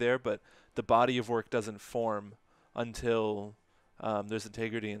might be there, but the body of work doesn't form until there's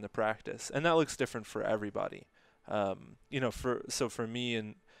integrity in the practice, and that looks different for everybody. You know, for me,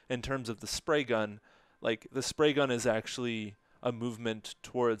 in terms of the spray gun, like the spray gun is actually a movement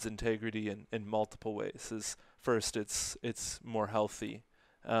towards integrity in multiple ways. First, it's more healthy,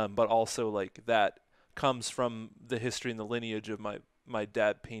 but also like that comes from the history and the lineage of my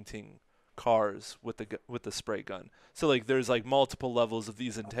dad painting cars with the spray gun. So like there's like multiple levels of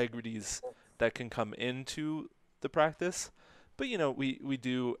these integrities that can come into the practice, but you know, we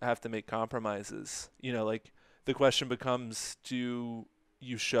do have to make compromises. You know, like the question becomes, do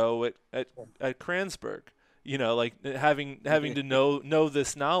you show it at Kranzberg? You know, like having to know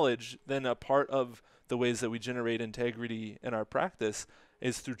this knowledge, then a part of the ways that we generate integrity in our practice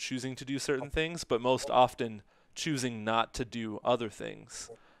is through choosing to do certain things, but most often choosing not to do other things.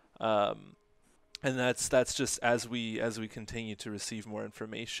 And that's just as we continue to receive more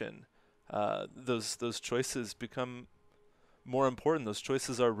information, those choices become more important. Those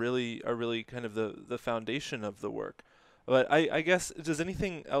choices are really kind of the foundation of the work. But I guess, does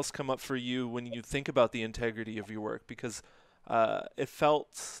anything else come up for you when you think about the integrity of your work? Because it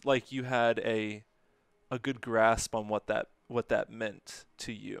felt like you had a good grasp on what that meant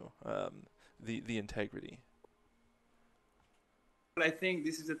to you, the integrity. I think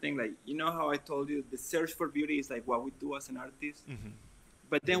this is the thing, like, you know how I told you the search for beauty is like what we do as an artist,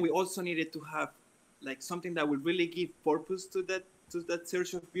 but then we also needed to have like something that would really give purpose to that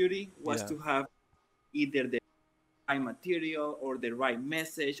search of beauty, was to have either the material or the right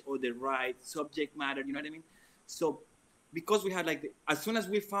message or the right subject matter. You know what I mean? So because we had like as soon as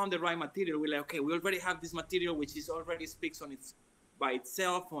we found the right material, we're like, okay, we already have this material which is already speaks on its by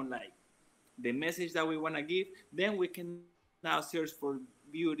itself on like the message that we want to give. Then we can now search for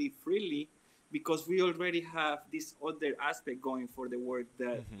beauty freely because we already have this other aspect going for the work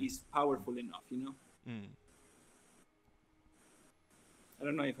that is powerful enough, you know. I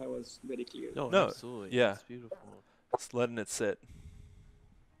don't know if I was very clear. No, absolutely. Yeah, It's beautiful. just letting it sit,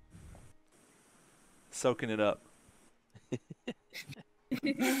 soaking it up.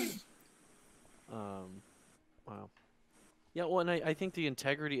 Wow. Yeah, well, and I think the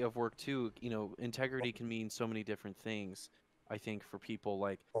integrity of work too, you know, integrity can mean so many different things. I think for people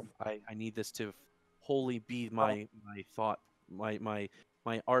like I need this to wholly be my thought, my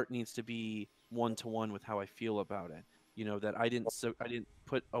art needs to be one to one with how I feel about it. You know, that I didn't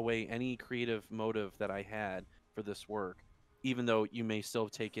put away any creative motive that I had for this work, even though you may still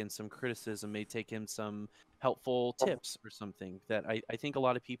take in some criticism, may take in some helpful tips or something. That I think a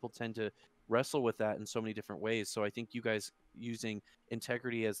lot of people tend to wrestle with that in so many different ways. So I think you guys using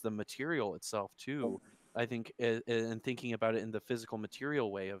integrity as the material itself too, I think, and thinking about it in the physical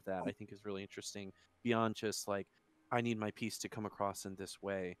material way of that, I think is really interesting beyond just like, I need my piece to come across in this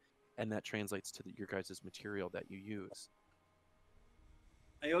way. And that translates to your guys' material that you use.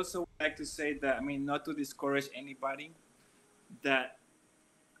 I also would like to say that, I mean, not to discourage anybody, that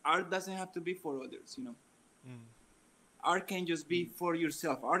art doesn't have to be for others, you know. Art can just be for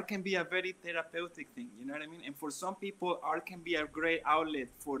yourself. Art can be a very therapeutic thing, you know what I mean? And for some people, art can be a great outlet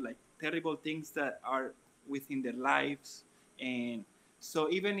for like terrible things that are within their lives. And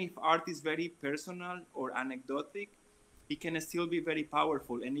so even if art is very personal or anecdotic, it can still be very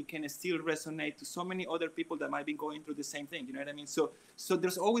powerful and it can still resonate to so many other people that might be going through the same thing. You know what I mean? So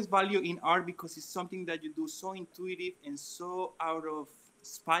there's always value in art because it's something that you do so intuitive and so out of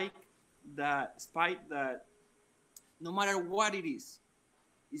spite that no matter what it is,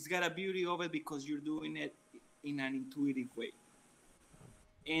 it's got a beauty of it because you're doing it in an intuitive way.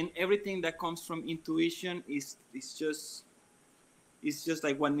 And everything that comes from intuition is just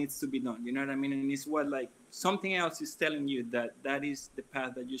like what needs to be done. You know what I mean? And it's what like something else is telling you that is the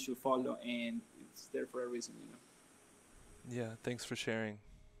path that you should follow, and it's there for a reason, you know. Yeah, thanks for sharing.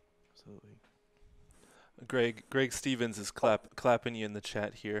 Absolutely. Greg Stevens is clapping you in the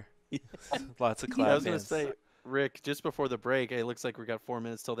chat here. Lots of clap. I was gonna say, Rick, just before the break, it looks like we got 4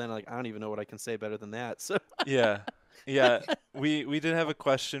 minutes till then. Like, I don't even know what I can say better than that. So yeah. We did have a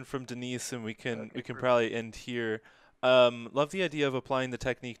question from Denise, and we can probably end here. Love the idea of applying the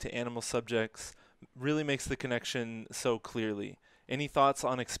technique to animal subjects. Really makes the connection so clearly. Any thoughts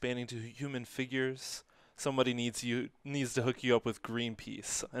on expanding to human figures? Somebody needs to hook you up with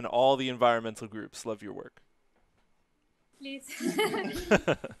Greenpeace and all the environmental groups. Love your work. Please.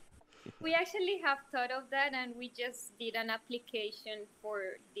 We actually have thought of that, and we just did an application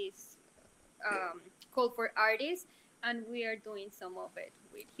for this call for artists, and we are doing some of it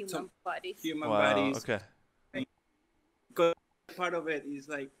with human bodies. Human wow, bodies. Okay. Because part of it is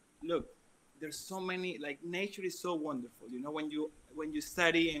like, look, there's so many, like, nature is so wonderful. You know, when you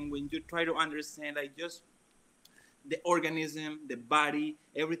study and when you try to understand, like, just the organism, the body,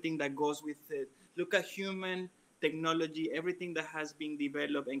 everything that goes with it. Look at human technology, everything that has been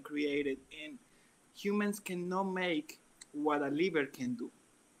developed and created, and humans cannot make what a liver can do.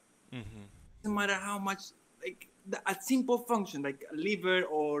 No matter how much, like, a simple function like a liver,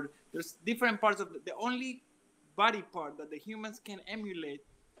 or there's different parts of the only body part that the humans can emulate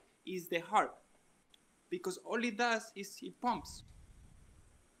is the heart, because all it does is it pumps.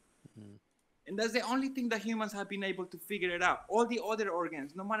 And that's the only thing that humans have been able to figure it out. All the other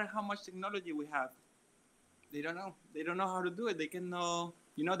organs, no matter how much technology we have, they don't know how to do it. They can know,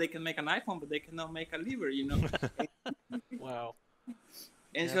 you know, they can make an iPhone, but they cannot make a liver, you know. wow.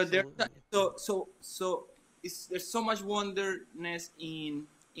 And Absolutely. so there's so much wonderness in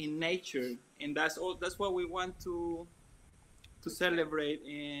nature, and that's what we want to celebrate.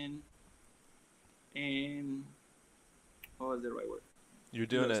 And what was the right word? You're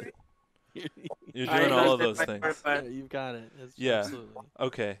doing it. You're I doing all of lost those it, things. Yeah, you've got it. Yeah. Absolutely.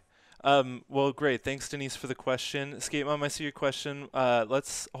 Okay. Well, great. Thanks, Denise, for the question. Skate Mom, I see your question.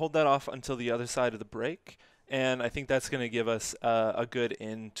 Let's hold that off until the other side of the break. And I think that's going to give us a good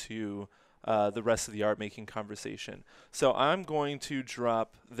end to the rest of the art making conversation. So I'm going to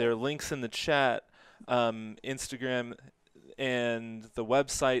drop their links in the chat, Instagram and the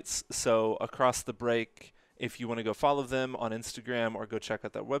websites. So across the break, if you want to go follow them on Instagram or go check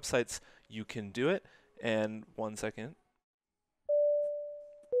out their websites, you can do it. And 1 second.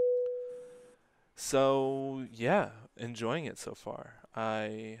 So yeah, enjoying it so far.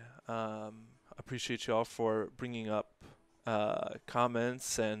 I appreciate you all for bringing up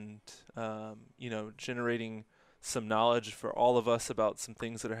comments and generating some knowledge for all of us about some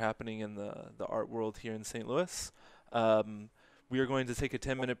things that are happening in the art world here in St. Louis. Um, we are going to take a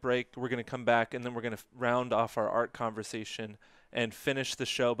 10-minute break. We're going to come back and then we're going to round off our art conversation and finish the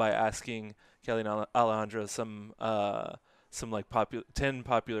show by asking Kelly and Alejandro some like 10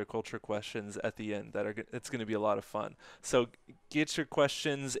 popular culture questions at the end it's going to be a lot of fun. So get your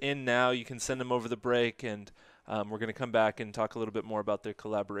questions in now. You can send them over the break, and we're going to come back and talk a little bit more about their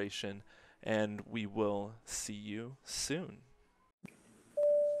collaboration, and we will see you soon.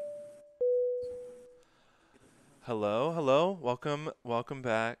 Hello. Welcome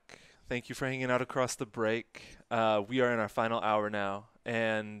back. Thank you for hanging out across the break. We are in our final hour now,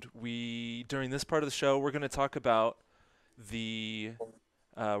 and during this part of the show, we're going to talk about we're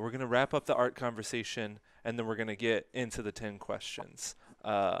going to wrap up the art conversation, and then we're going to get into the 10 questions.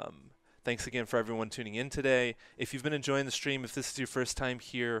 Thanks again for everyone tuning in today. If you've been enjoying the stream, if this is your first time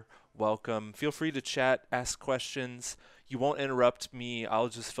here, welcome. Feel free to chat, ask questions. You won't interrupt me. I'll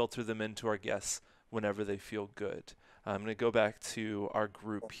just filter them into our guests whenever they feel good. I'm going to go back to our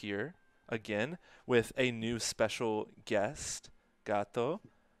group here again with a new special guest, Gato.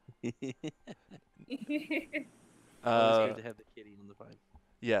 Always good to have the kitty on the vibe.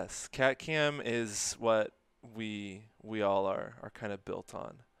 Yes, cat cam is what we all are kind of built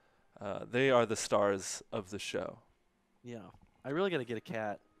on. They are the stars of the show. Yeah, I really got to get a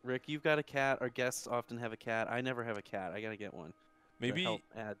cat. Rick, you've got a cat. Our guests often have a cat. I never have a cat. I got to get one. Maybe help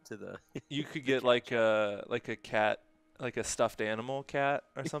add to the. You could get like a cat, like a stuffed animal cat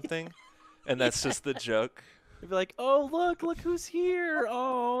or something, and that's just the joke. You'd be like, oh look who's here!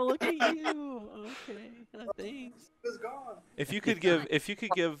 Oh, look at you! Okay, thanks. Who's gone? If you could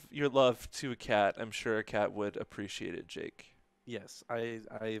give your love to a cat, I'm sure a cat would appreciate it, Jake. Yes,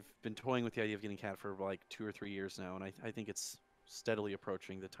 I've been toying with the idea of getting a cat for like 2 or 3 years now, and I think it's steadily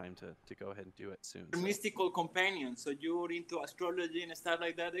approaching the time to go ahead and do it soon. So. Mystical companion. So you're into astrology and stuff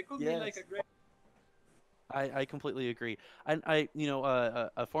like that. It could be like a great. I completely agree. And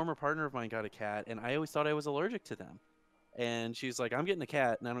a former partner of mine got a cat, and I always thought I was allergic to them. And she's like, I'm getting a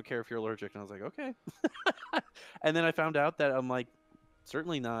cat, and I don't care if you're allergic. And I was like, okay. And then I found out that I'm like,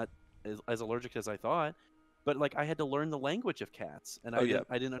 certainly not as allergic as I thought. But like, I had to learn the language of cats, and I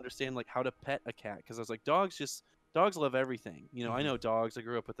didn't understand like how to pet a cat, because I was like, dogs love everything. I know dogs. I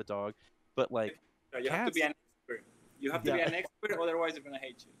grew up with a dog, but like, you cats, have to be an expert. You have to be an expert, otherwise they're gonna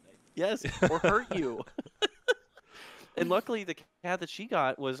hate you. Yes, or hurt you. And luckily, the cat that she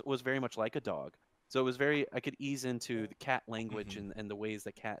got was very much like a dog, so it was I could ease into the cat language and the ways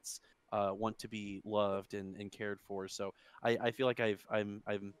that cats want to be loved and cared for. So I feel like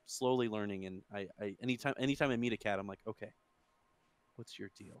I'm slowly learning, and anytime I meet a cat, I'm like, okay, what's your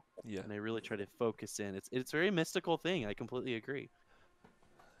deal? Yeah. And I really try to focus in. It's a very mystical thing. I completely agree.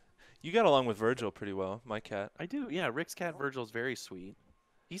 You got along with Virgil pretty well, my cat. I do. Yeah, Rick's cat Virgil's very sweet.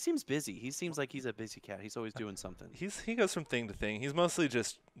 He seems busy. He seems like he's a busy cat. He's always doing something. He goes from thing to thing. He's mostly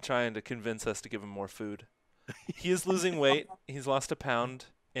just trying to convince us to give him more food. He is losing weight. He's lost a pound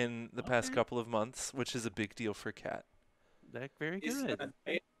in the past couple of months, which is a big deal for a cat. That's very good.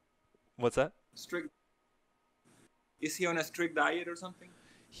 What's that? Is he on a strict diet or something?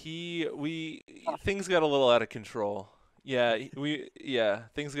 Things got a little out of control. Yeah,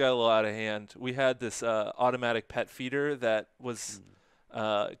 things got a little out of hand. We had this automatic pet feeder that was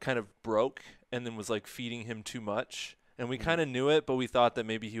kind of broke, and then was like feeding him too much, and we kind of knew it, but we thought that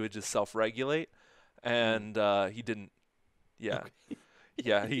maybe he would just self-regulate, and he didn't. Yeah. Okay.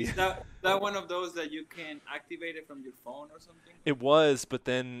 Yeah, Is that one of those that you can activate it from your phone or something? It was, but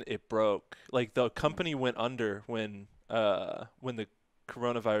then it broke. Like, the company went under when the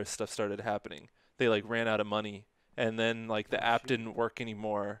coronavirus stuff started happening. They like ran out of money, and then like the app didn't work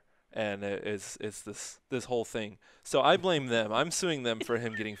anymore, and it's this whole thing. So I blame them. I'm suing them for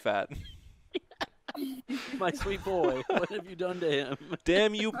him getting fat. My sweet boy, what have you done to him?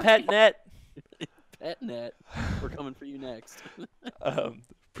 Damn you, PetNet. PetNet, we're coming for you next.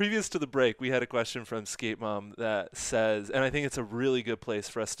 Previous to the break, we had a question from Skate Mom that says, and I think it's a really good place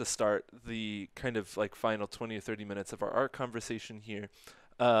for us to start the kind of like final 20 or 30 minutes of our art conversation here.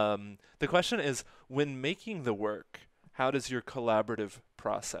 The question is, when making the work, how does your collaborative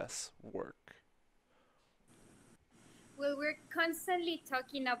process work? Well, we're constantly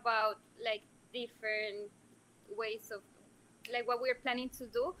talking about like different ways of like what we're planning to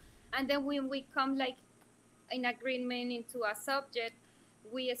do. And then when we come like in agreement into a subject,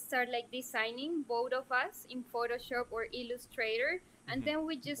 we start like designing, both of us, in Photoshop or Illustrator. And then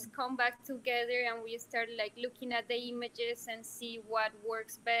we just come back together and we start like looking at the images and see what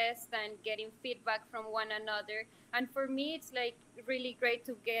works best and getting feedback from one another. And for me, it's like really great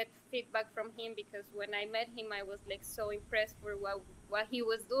to get feedback from him, because when I met him, I was like so impressed for what he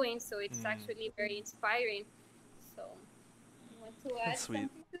was doing. So it's actually very inspiring. So you want to add That's sweet.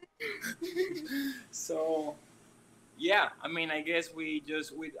 something? So yeah, I mean, I guess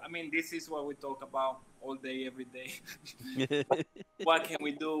I mean, this is what we talk about all day, every day. What can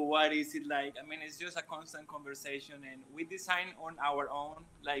we do? What is it like? I mean, it's just a constant conversation, and we design on our own.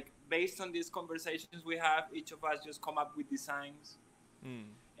 Like, based on these conversations we have, each of us just come up with designs,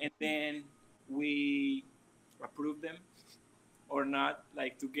 and then we approve them or not,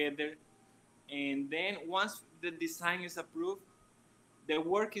 like together. And then once the design is approved, the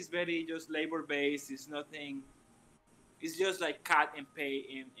work is very just labor based. It's nothing. It's just like cut and paste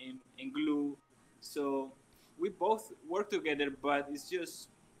and glue. So we both work together, but it's just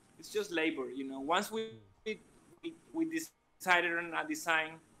labor, you know. Once we decided on a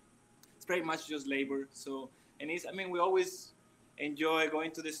design, it's pretty much just labor. So, and it's, I mean, we always enjoy going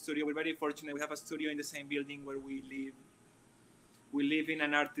to the studio. We're very fortunate. We have a studio in the same building where we live. We live in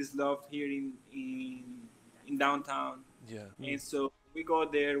an artist loft here in downtown. Yeah. And so we go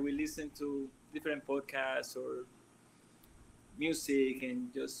there. We listen to different podcasts or music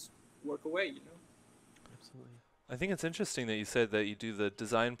and just work away, you know. Absolutely. I think it's interesting that you said that you do the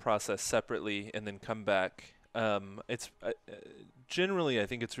design process separately and then come back. It's generally, I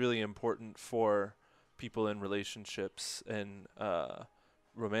think it's really important for people in relationships and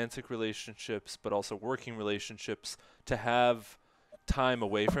romantic relationships, but also working relationships, to have time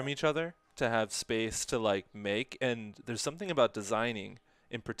away from each other, to have space to like make. And there's something about designing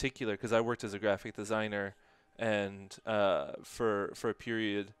in particular, because I worked as a graphic designer, and for a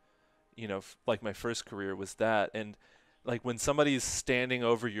period, you know, like my first career was that. And like when somebody's standing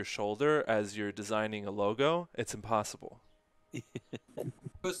over your shoulder as you're designing a logo, it's impossible.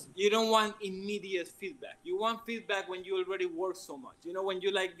 Because you don't want immediate feedback. You want feedback when you already work so much. You know, when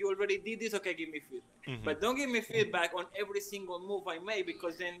you like, you already did this, okay, give me feedback. But don't give me feedback on every single move I make,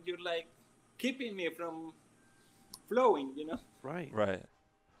 because then you're like keeping me from flowing, you know? Right. Right.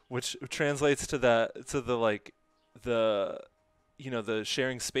 Which translates to that, to the like the, you know, the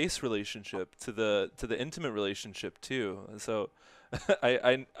sharing space relationship, to the intimate relationship too. And so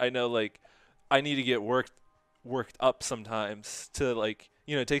I know, like, I need to get worked up sometimes to, like,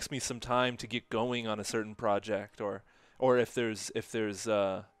 you know, it takes me some time to get going on a certain project, or if there's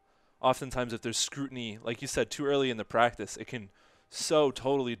oftentimes if there's scrutiny, like you said, too early in the practice, it can so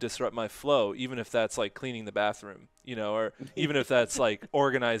totally disrupt my flow, even if that's like cleaning the bathroom, you know, or even if that's like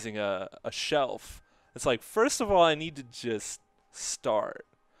organizing a shelf. It's like, first of all, I need to just start.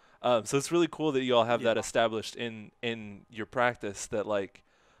 So it's really cool that you all have that established in your practice, that like,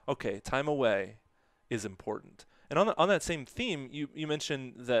 okay, time away is important. And on that same theme, you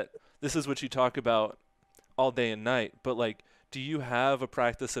mentioned that this is what you talk about all day and night, but like, do you have a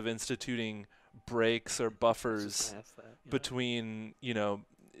practice of instituting breaks or buffers between, you know,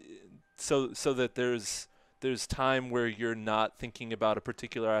 so that there's time where you're not thinking about a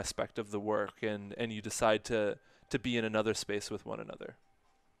particular aspect of the work, and you decide to be in another space with one another?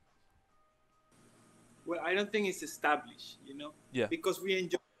 Well, I don't think it's established, you know? Yeah. Because we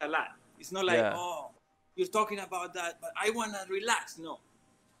enjoy it a lot. It's not like, oh, you're talking about that, but I want to relax. No.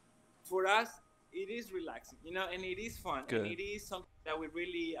 For us, it is relaxing, you know, and it is fun. Good. And it is something that we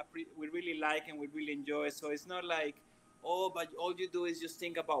really like and we really enjoy. So it's not like, oh, but all you do is just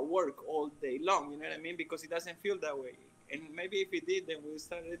think about work all day long, you know what I mean? Because it doesn't feel that way. And maybe if it did, then we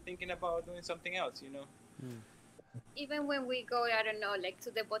started thinking about doing something else, you know? Even when we go, I don't know, like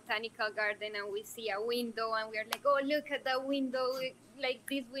to the botanical garden and we see a window and we're like, oh, look at that window. Like,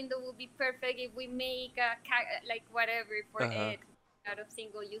 this window would be perfect if we make like whatever for it out of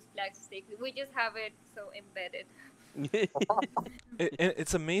single-use plastic. We just have it so embedded.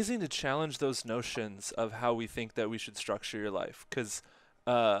 It's amazing to challenge those notions of how we think that we should structure your life, because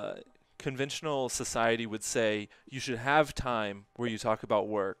conventional society would say you should have time where you talk about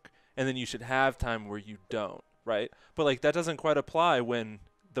work, and then you should have time where you don't, right? But like, that doesn't quite apply when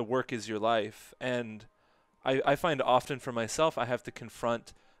the work is your life. And I find often for myself, I have to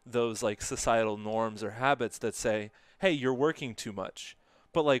confront those like societal norms or habits that say, hey, you're working too much.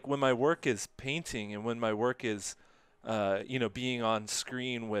 But like, when my work is painting, and when my work is you know, being on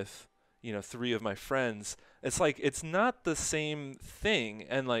screen with, you know, 3 of my friends, it's like, it's not the same thing.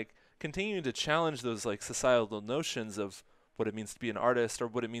 And like, continuing to challenge those like societal notions of what it means to be an artist or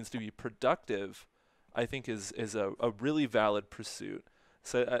what it means to be productive, I think is a really valid pursuit.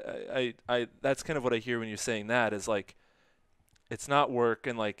 So I that's kind of what I hear when you're saying that, is like, it's not work,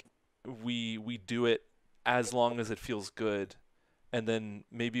 and like we do it as long as it feels good, and then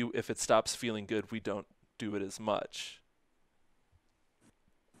maybe if it stops feeling good, we don't do it as much.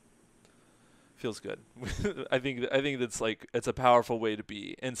 Feels good. I think that's like it's a powerful way to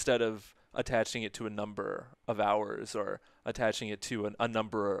be, instead of attaching it to a number of hours or attaching it to a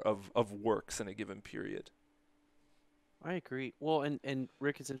number of works in a given period. I agree. Well, and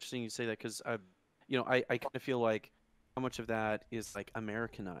Rick, it's interesting you say that because I kind of feel like how much of that is like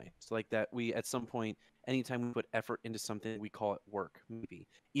Americanized, like that we at some point, anytime we put effort into something, we call it work, maybe,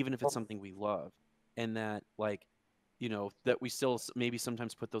 even if it's something we love, and that like, that we still maybe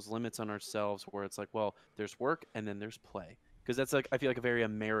sometimes put those limits on ourselves where it's like, well, there's work and then there's play, because that's like I feel like a very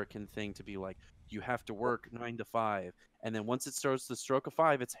American thing to be like, you have to work 9 to 5, and then once it starts the stroke of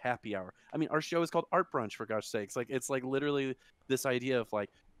 5, it's happy hour. I mean, our show is called Art Brunch, for gosh sakes. Like, it's like literally this idea of like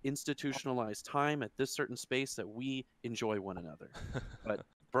institutionalized time at this certain space that we enjoy one another. But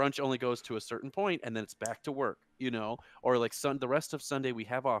brunch only goes to a certain point, and then it's back to work, or like the rest of Sunday we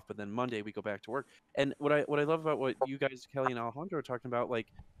have off, but then Monday we go back to work. And what I love about what you guys, Kelly and Alejandro, are talking about, like,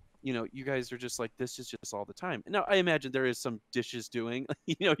 you guys are just like, this is just all the time. Now, I imagine there is some dishes doing,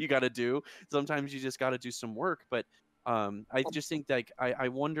 you got to do. Sometimes you just got to do some work. But I just think like I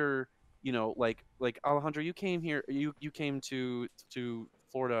wonder, like Alejandro, you came here, you came to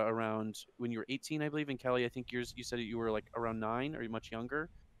Florida around when you were 18, I believe, and Kelly, I think you said you were like around 9, or much younger.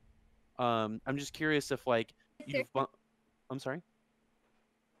 I'm just curious if like I'm sorry.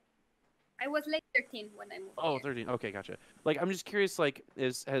 I was like 13 when I moved Oh, here. 13. Okay, gotcha. Like, I'm just curious, like,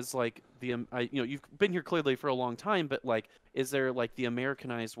 has like you've been here clearly for a long time, but like, is there like the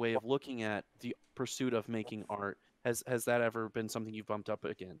Americanized way of looking at the pursuit of making art? Has that ever been something you've bumped up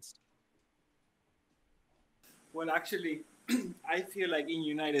against? Well, actually, I feel like in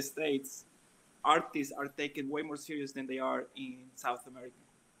United States, artists are taken way more serious than they are in South America.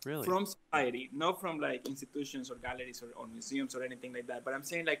 Really? From society, not from like institutions or galleries or museums or anything like that. But I'm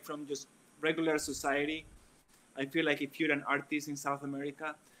saying like from just regular society. I feel like if you're an artist in South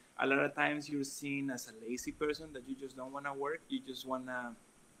America, a lot of times you're seen as a lazy person, that you just don't want to work. You just want to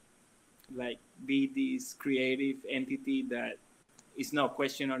like be this creative entity that is not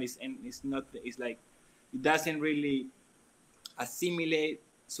questioned, or it's like it doesn't really assimilate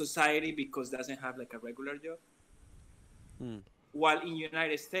society because it doesn't have like a regular job. While in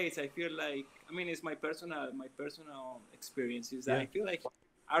United States, I feel like, I mean, it's my personal experience is that I feel like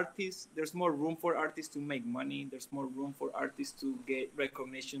artists, there's more room for artists to make money. There's more room for artists to get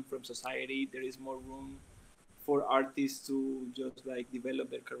recognition from society. There is more room for artists to just like develop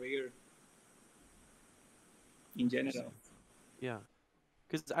their career in general. Yeah,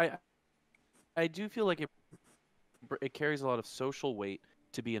 because I do feel like it carries a lot of social weight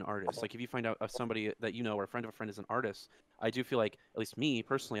to be an artist. Like, if you find out of somebody that or a friend of a friend is an artist, I do feel like, at least me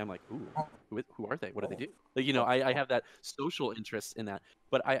personally, I'm like, ooh, who are they? What do they do? Like, I have that social interest in that.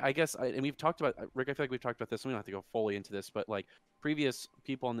 But I guess, and we've talked about, Rick, I feel like we've talked about this, so we don't have to go fully into this, but like previous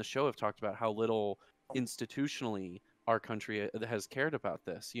people on the show have talked about how little institutionally our country has cared about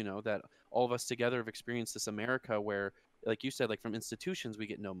this, that all of us together have experienced this America where, like you said, like from institutions, we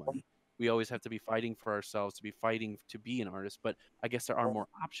get no money. We always have to be fighting for ourselves, to be fighting to be an artist. But I guess there are more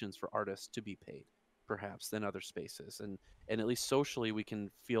options for artists to be paid, perhaps, than other spaces. And at least socially, we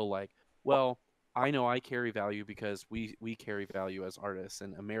can feel like, well, I know I carry value because we carry value as artists,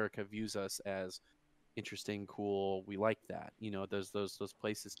 and America views us as interesting, cool. We like that. There's those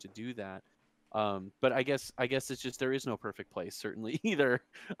places to do that. But I guess it's just there is no perfect place, certainly, either,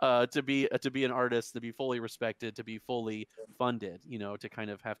 to be an artist, to be fully respected, to be fully funded. To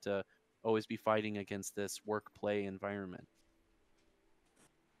kind of have to always be fighting against this work play environment.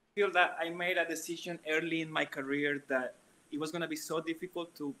 I feel that I made a decision early in my career that it was going to be so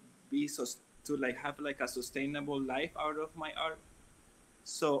difficult to like have like a sustainable life out of my art.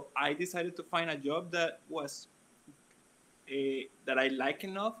 So I decided to find a job that was that I like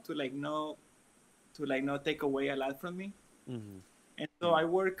enough to not take away a lot from me. Mm-hmm. And so I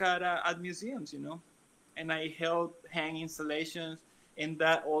work at museums, and I help hang installations, and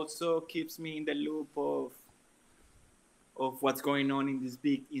that also keeps me in the loop of what's going on in these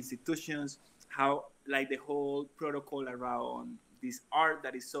big institutions, how like the whole protocol around this art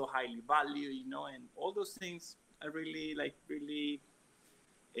that is so highly valued, and all those things are really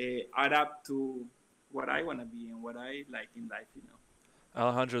add up to what I want to be and what I like in life,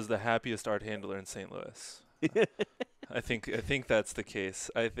 Alejandro's the happiest art handler in St. Louis. I think that's the case.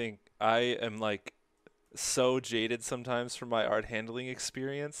 I think I am like so jaded sometimes from my art handling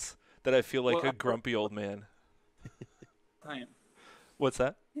experience that I feel like a grumpy old man. Time. What's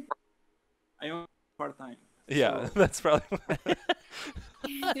that? I own part-time. Yeah, So that's probably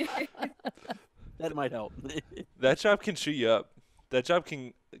That might help. that job can shoot you up. That job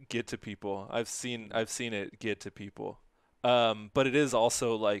can get to people. I've seen it get to people. But it is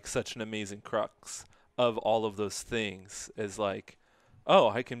also like such an amazing crux of all of those things is like, oh,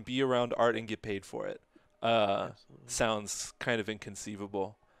 I can be around art and get paid for it. Absolutely. Sounds kind of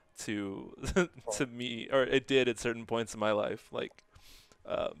inconceivable to to me, or it did at certain points in my life. Like,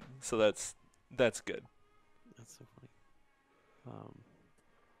 so that's good. That's so funny. Um,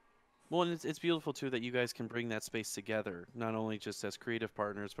 well, and it's beautiful too that you guys can bring that space together, not only just as creative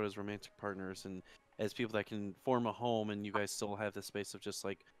partners, but as romantic partners and as people that can form a home, and you guys still have the space of just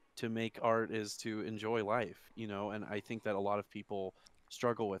like to make art is to enjoy life, you know. And I think that a lot of people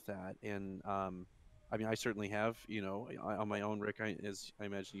struggle with that, and I mean, I certainly have, you know, on my own, Rick, as I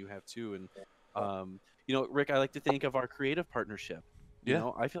imagine you have too, and you know, Rick, I like to think of our creative partnership. You Yeah.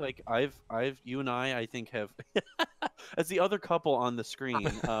 know, I feel like you and I think have as the other couple on the screen,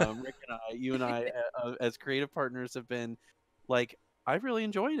 Rick and I, you and I, as creative partners, have been like I've really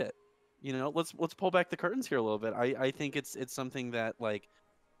enjoyed it. You know, let's pull back the curtains here a little bit. I think it's something that like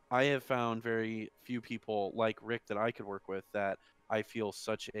I have found very few people like Rick that I could work with that I feel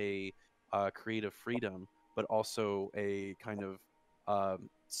such a creative freedom, but also a kind of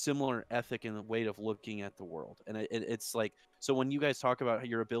similar ethic and way of looking at the world. And it's like, so when you guys talk about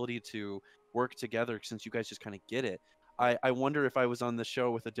your ability to work together, since you guys just kind of get it, I wonder if I was on the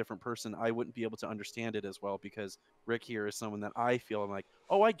show with a different person, I wouldn't be able to understand it as well because Rick here is someone that I feel I'm like,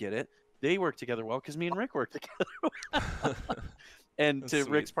 oh, I get it. They work together well because me and Rick work together. And That's to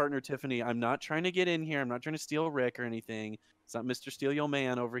sweet. Rick's partner, Tiffany, I'm not trying to get in here. I'm not trying to steal Rick or anything. It's not Mr. Steal Your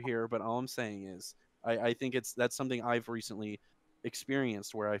Man over here. But all I'm saying is, I think that's something I've recently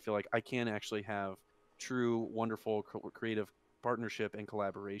experienced where I feel like I can actually have true, wonderful, creative partnership and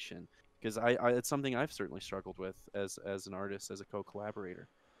collaboration. Because it's something I've certainly struggled with as an artist, as a co-collaborator.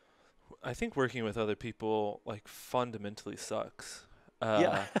 I think working with other people like fundamentally sucks.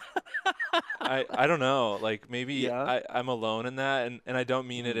 Yeah. Uh, I don't know. Like maybe Yeah. I'm alone in that, and I don't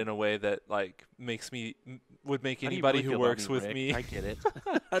mean it Mm. in a way that like makes me would make How do you anybody really who feel about me, works with Rick? me. I get it.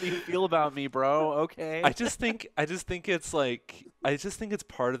 How do you feel about me, bro? Okay. I just think it's like I just think it's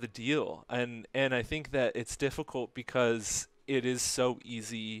part of the deal, and I think that it's difficult because it is so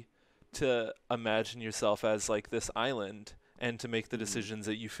easy to imagine yourself as like this island and to make the Mm. decisions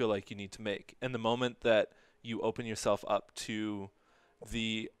that you feel like you need to make. And the moment that you open yourself up to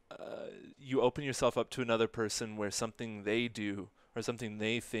the you open yourself up to another person where something they do or something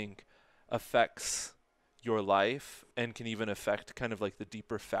they think affects your life and can even affect kind of like the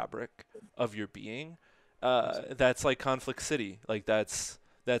deeper fabric of your being, that's like conflict city. Like that's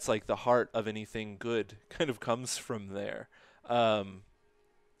like the heart of anything good kind of comes from there. um,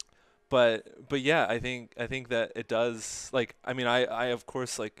 but yeah, I think that it does, like, I mean, I of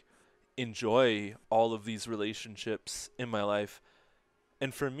course like enjoy all of these relationships in my life,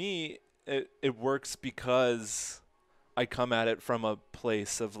 and for me it works because I come at it from a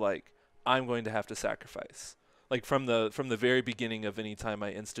place of like I'm going to have to sacrifice. Like from the very beginning of any time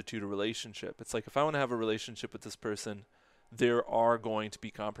I institute a relationship, it's like if I want to have a relationship with this person, there are going to be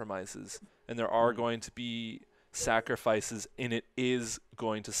compromises and there are Mm. going to be sacrifices and it is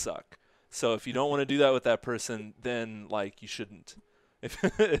going to suck. So if you don't want to do that with that person, then like you shouldn't. If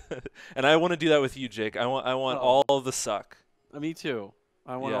and I want to do that with you, Jake. I want all Oh, of the suck. me too.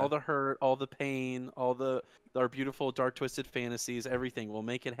 I want Yeah. all the hurt, all the pain, all the our beautiful dark twisted fantasies, everything. We'll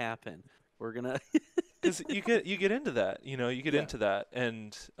make it happen. We're gonna Because you get into that, you get Yeah. into that,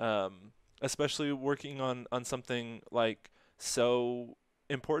 and especially working on something like so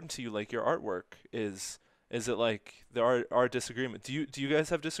important to you, like your artwork is it like there are disagreements? Do you guys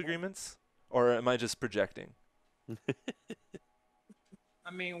have disagreements, or am I just projecting?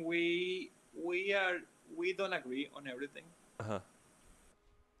 I mean, we don't agree on everything. Uh-huh.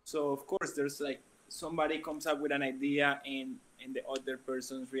 So of course, there's like somebody comes up with an idea, and the other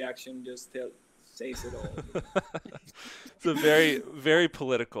person's reaction just says it all. So very very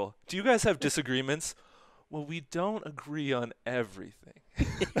political. Do you guys have disagreements? Well, we don't agree on everything.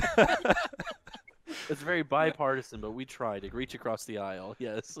 It's very Yeah. bipartisan, but we try to reach across the aisle.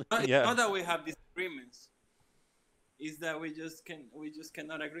 Yes. It's Yeah, not that we have disagreements. Is that we just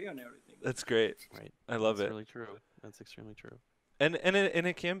cannot agree on everything. that's great. Right. I love That's it. really true. That's extremely true. And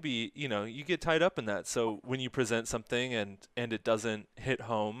it can be, you get tied up in that. So when you present something and it doesn't hit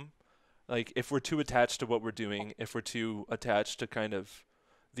home, like if we're too attached to what we're doing, if we're too attached to kind of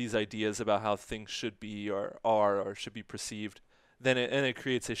these ideas about how things should be or are or should be perceived, then it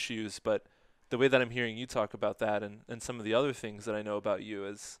creates issues. But the way that I'm hearing you talk about that and some of the other things that I know about you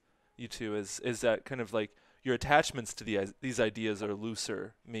as you two is that kind of like your attachments to these ideas are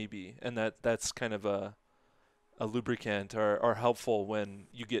looser, maybe, and that's kind of a lubricant or helpful when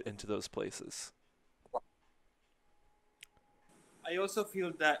you get into those places. I also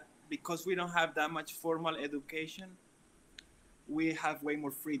feel that because we don't have that much formal education, we have way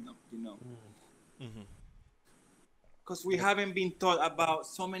more freedom, you know. Mm-hmm. Because we haven't been taught about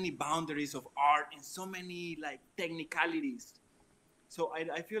so many boundaries of art and so many like technicalities. So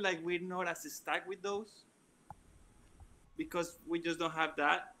I feel like we're not as stuck with those because we just don't have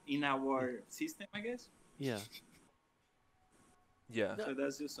that in our system, I guess. Yeah. Yeah. So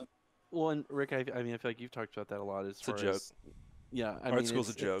that's just something. Well, and Rick, I mean, I feel like you've talked about that a lot as It's a far joke. as yeah, I Art mean, school's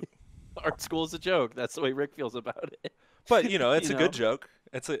a joke. Art school's a joke. That's the way Rick feels about it. But it's a good joke.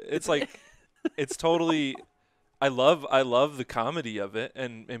 It's like it's totally. I love the comedy of it,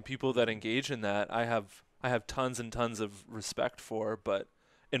 and people that engage in that. I have tons and tons of respect for. But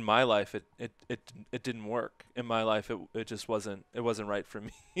in my life, it didn't work. In my life, it just wasn't right for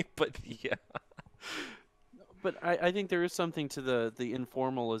me. But yeah. But I think there is something to the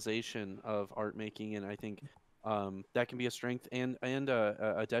informalization of art making, and I think that can be a strength and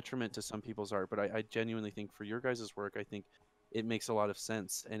a detriment to some people's art. But I genuinely think for your guys' work, I think it makes a lot of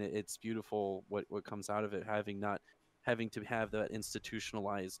sense, and it's beautiful what comes out of it, having to have that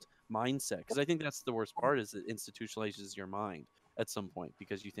institutionalized mindset. Because I think that's the worst part, is it institutionalizes your mind at some point,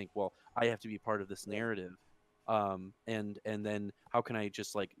 because you think, well, I have to be part of this narrative. And then how can I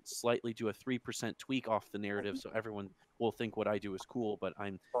just like slightly do a 3% tweak off the narrative so everyone will think what I do is cool, but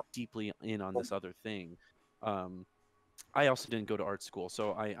I'm deeply in on this other thing. I also didn't go to art school,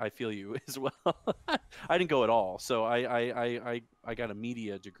 so I feel you as well. I didn't go at all, so I got a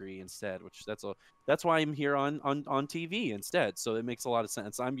media degree instead, which that's why I'm here on TV instead. So it makes a lot of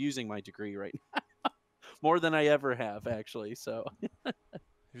sense. I'm using my degree right now more than I ever have, actually. So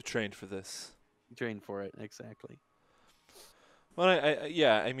You've trained for this. Trained for it, exactly. Well,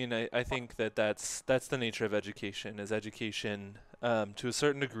 I think that's the nature of education. Is education to a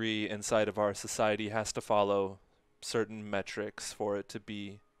certain degree inside of our society has to follow certain metrics for it to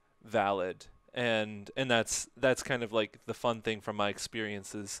be valid, and that's kind of like the fun thing from my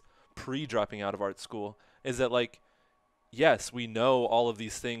experiences pre-dropping out of art school, is that like, yes, we know all of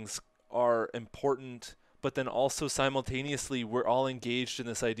these things are important, but then also simultaneously we're all engaged in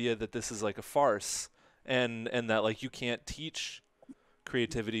this idea that this is like a farce, and that like you can't teach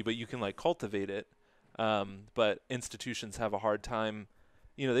creativity, but you can like cultivate it. But institutions have a hard time,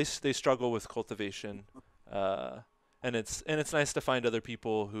 they struggle with cultivation, and it's nice to find other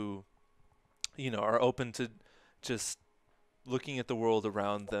people who are open to just looking at the world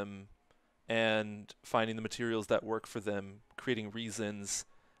around them and finding the materials that work for them, creating reasons,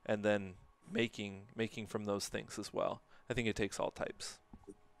 and then making from those things as well. I think it takes all types.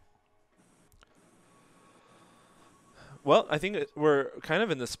 Well, I think we're kind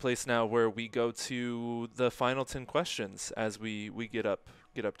of in this place now where we go to the final 10 questions as we get up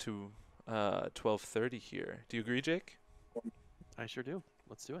to 12:30 here. Do you agree, Jake? I sure do.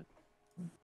 Let's do it.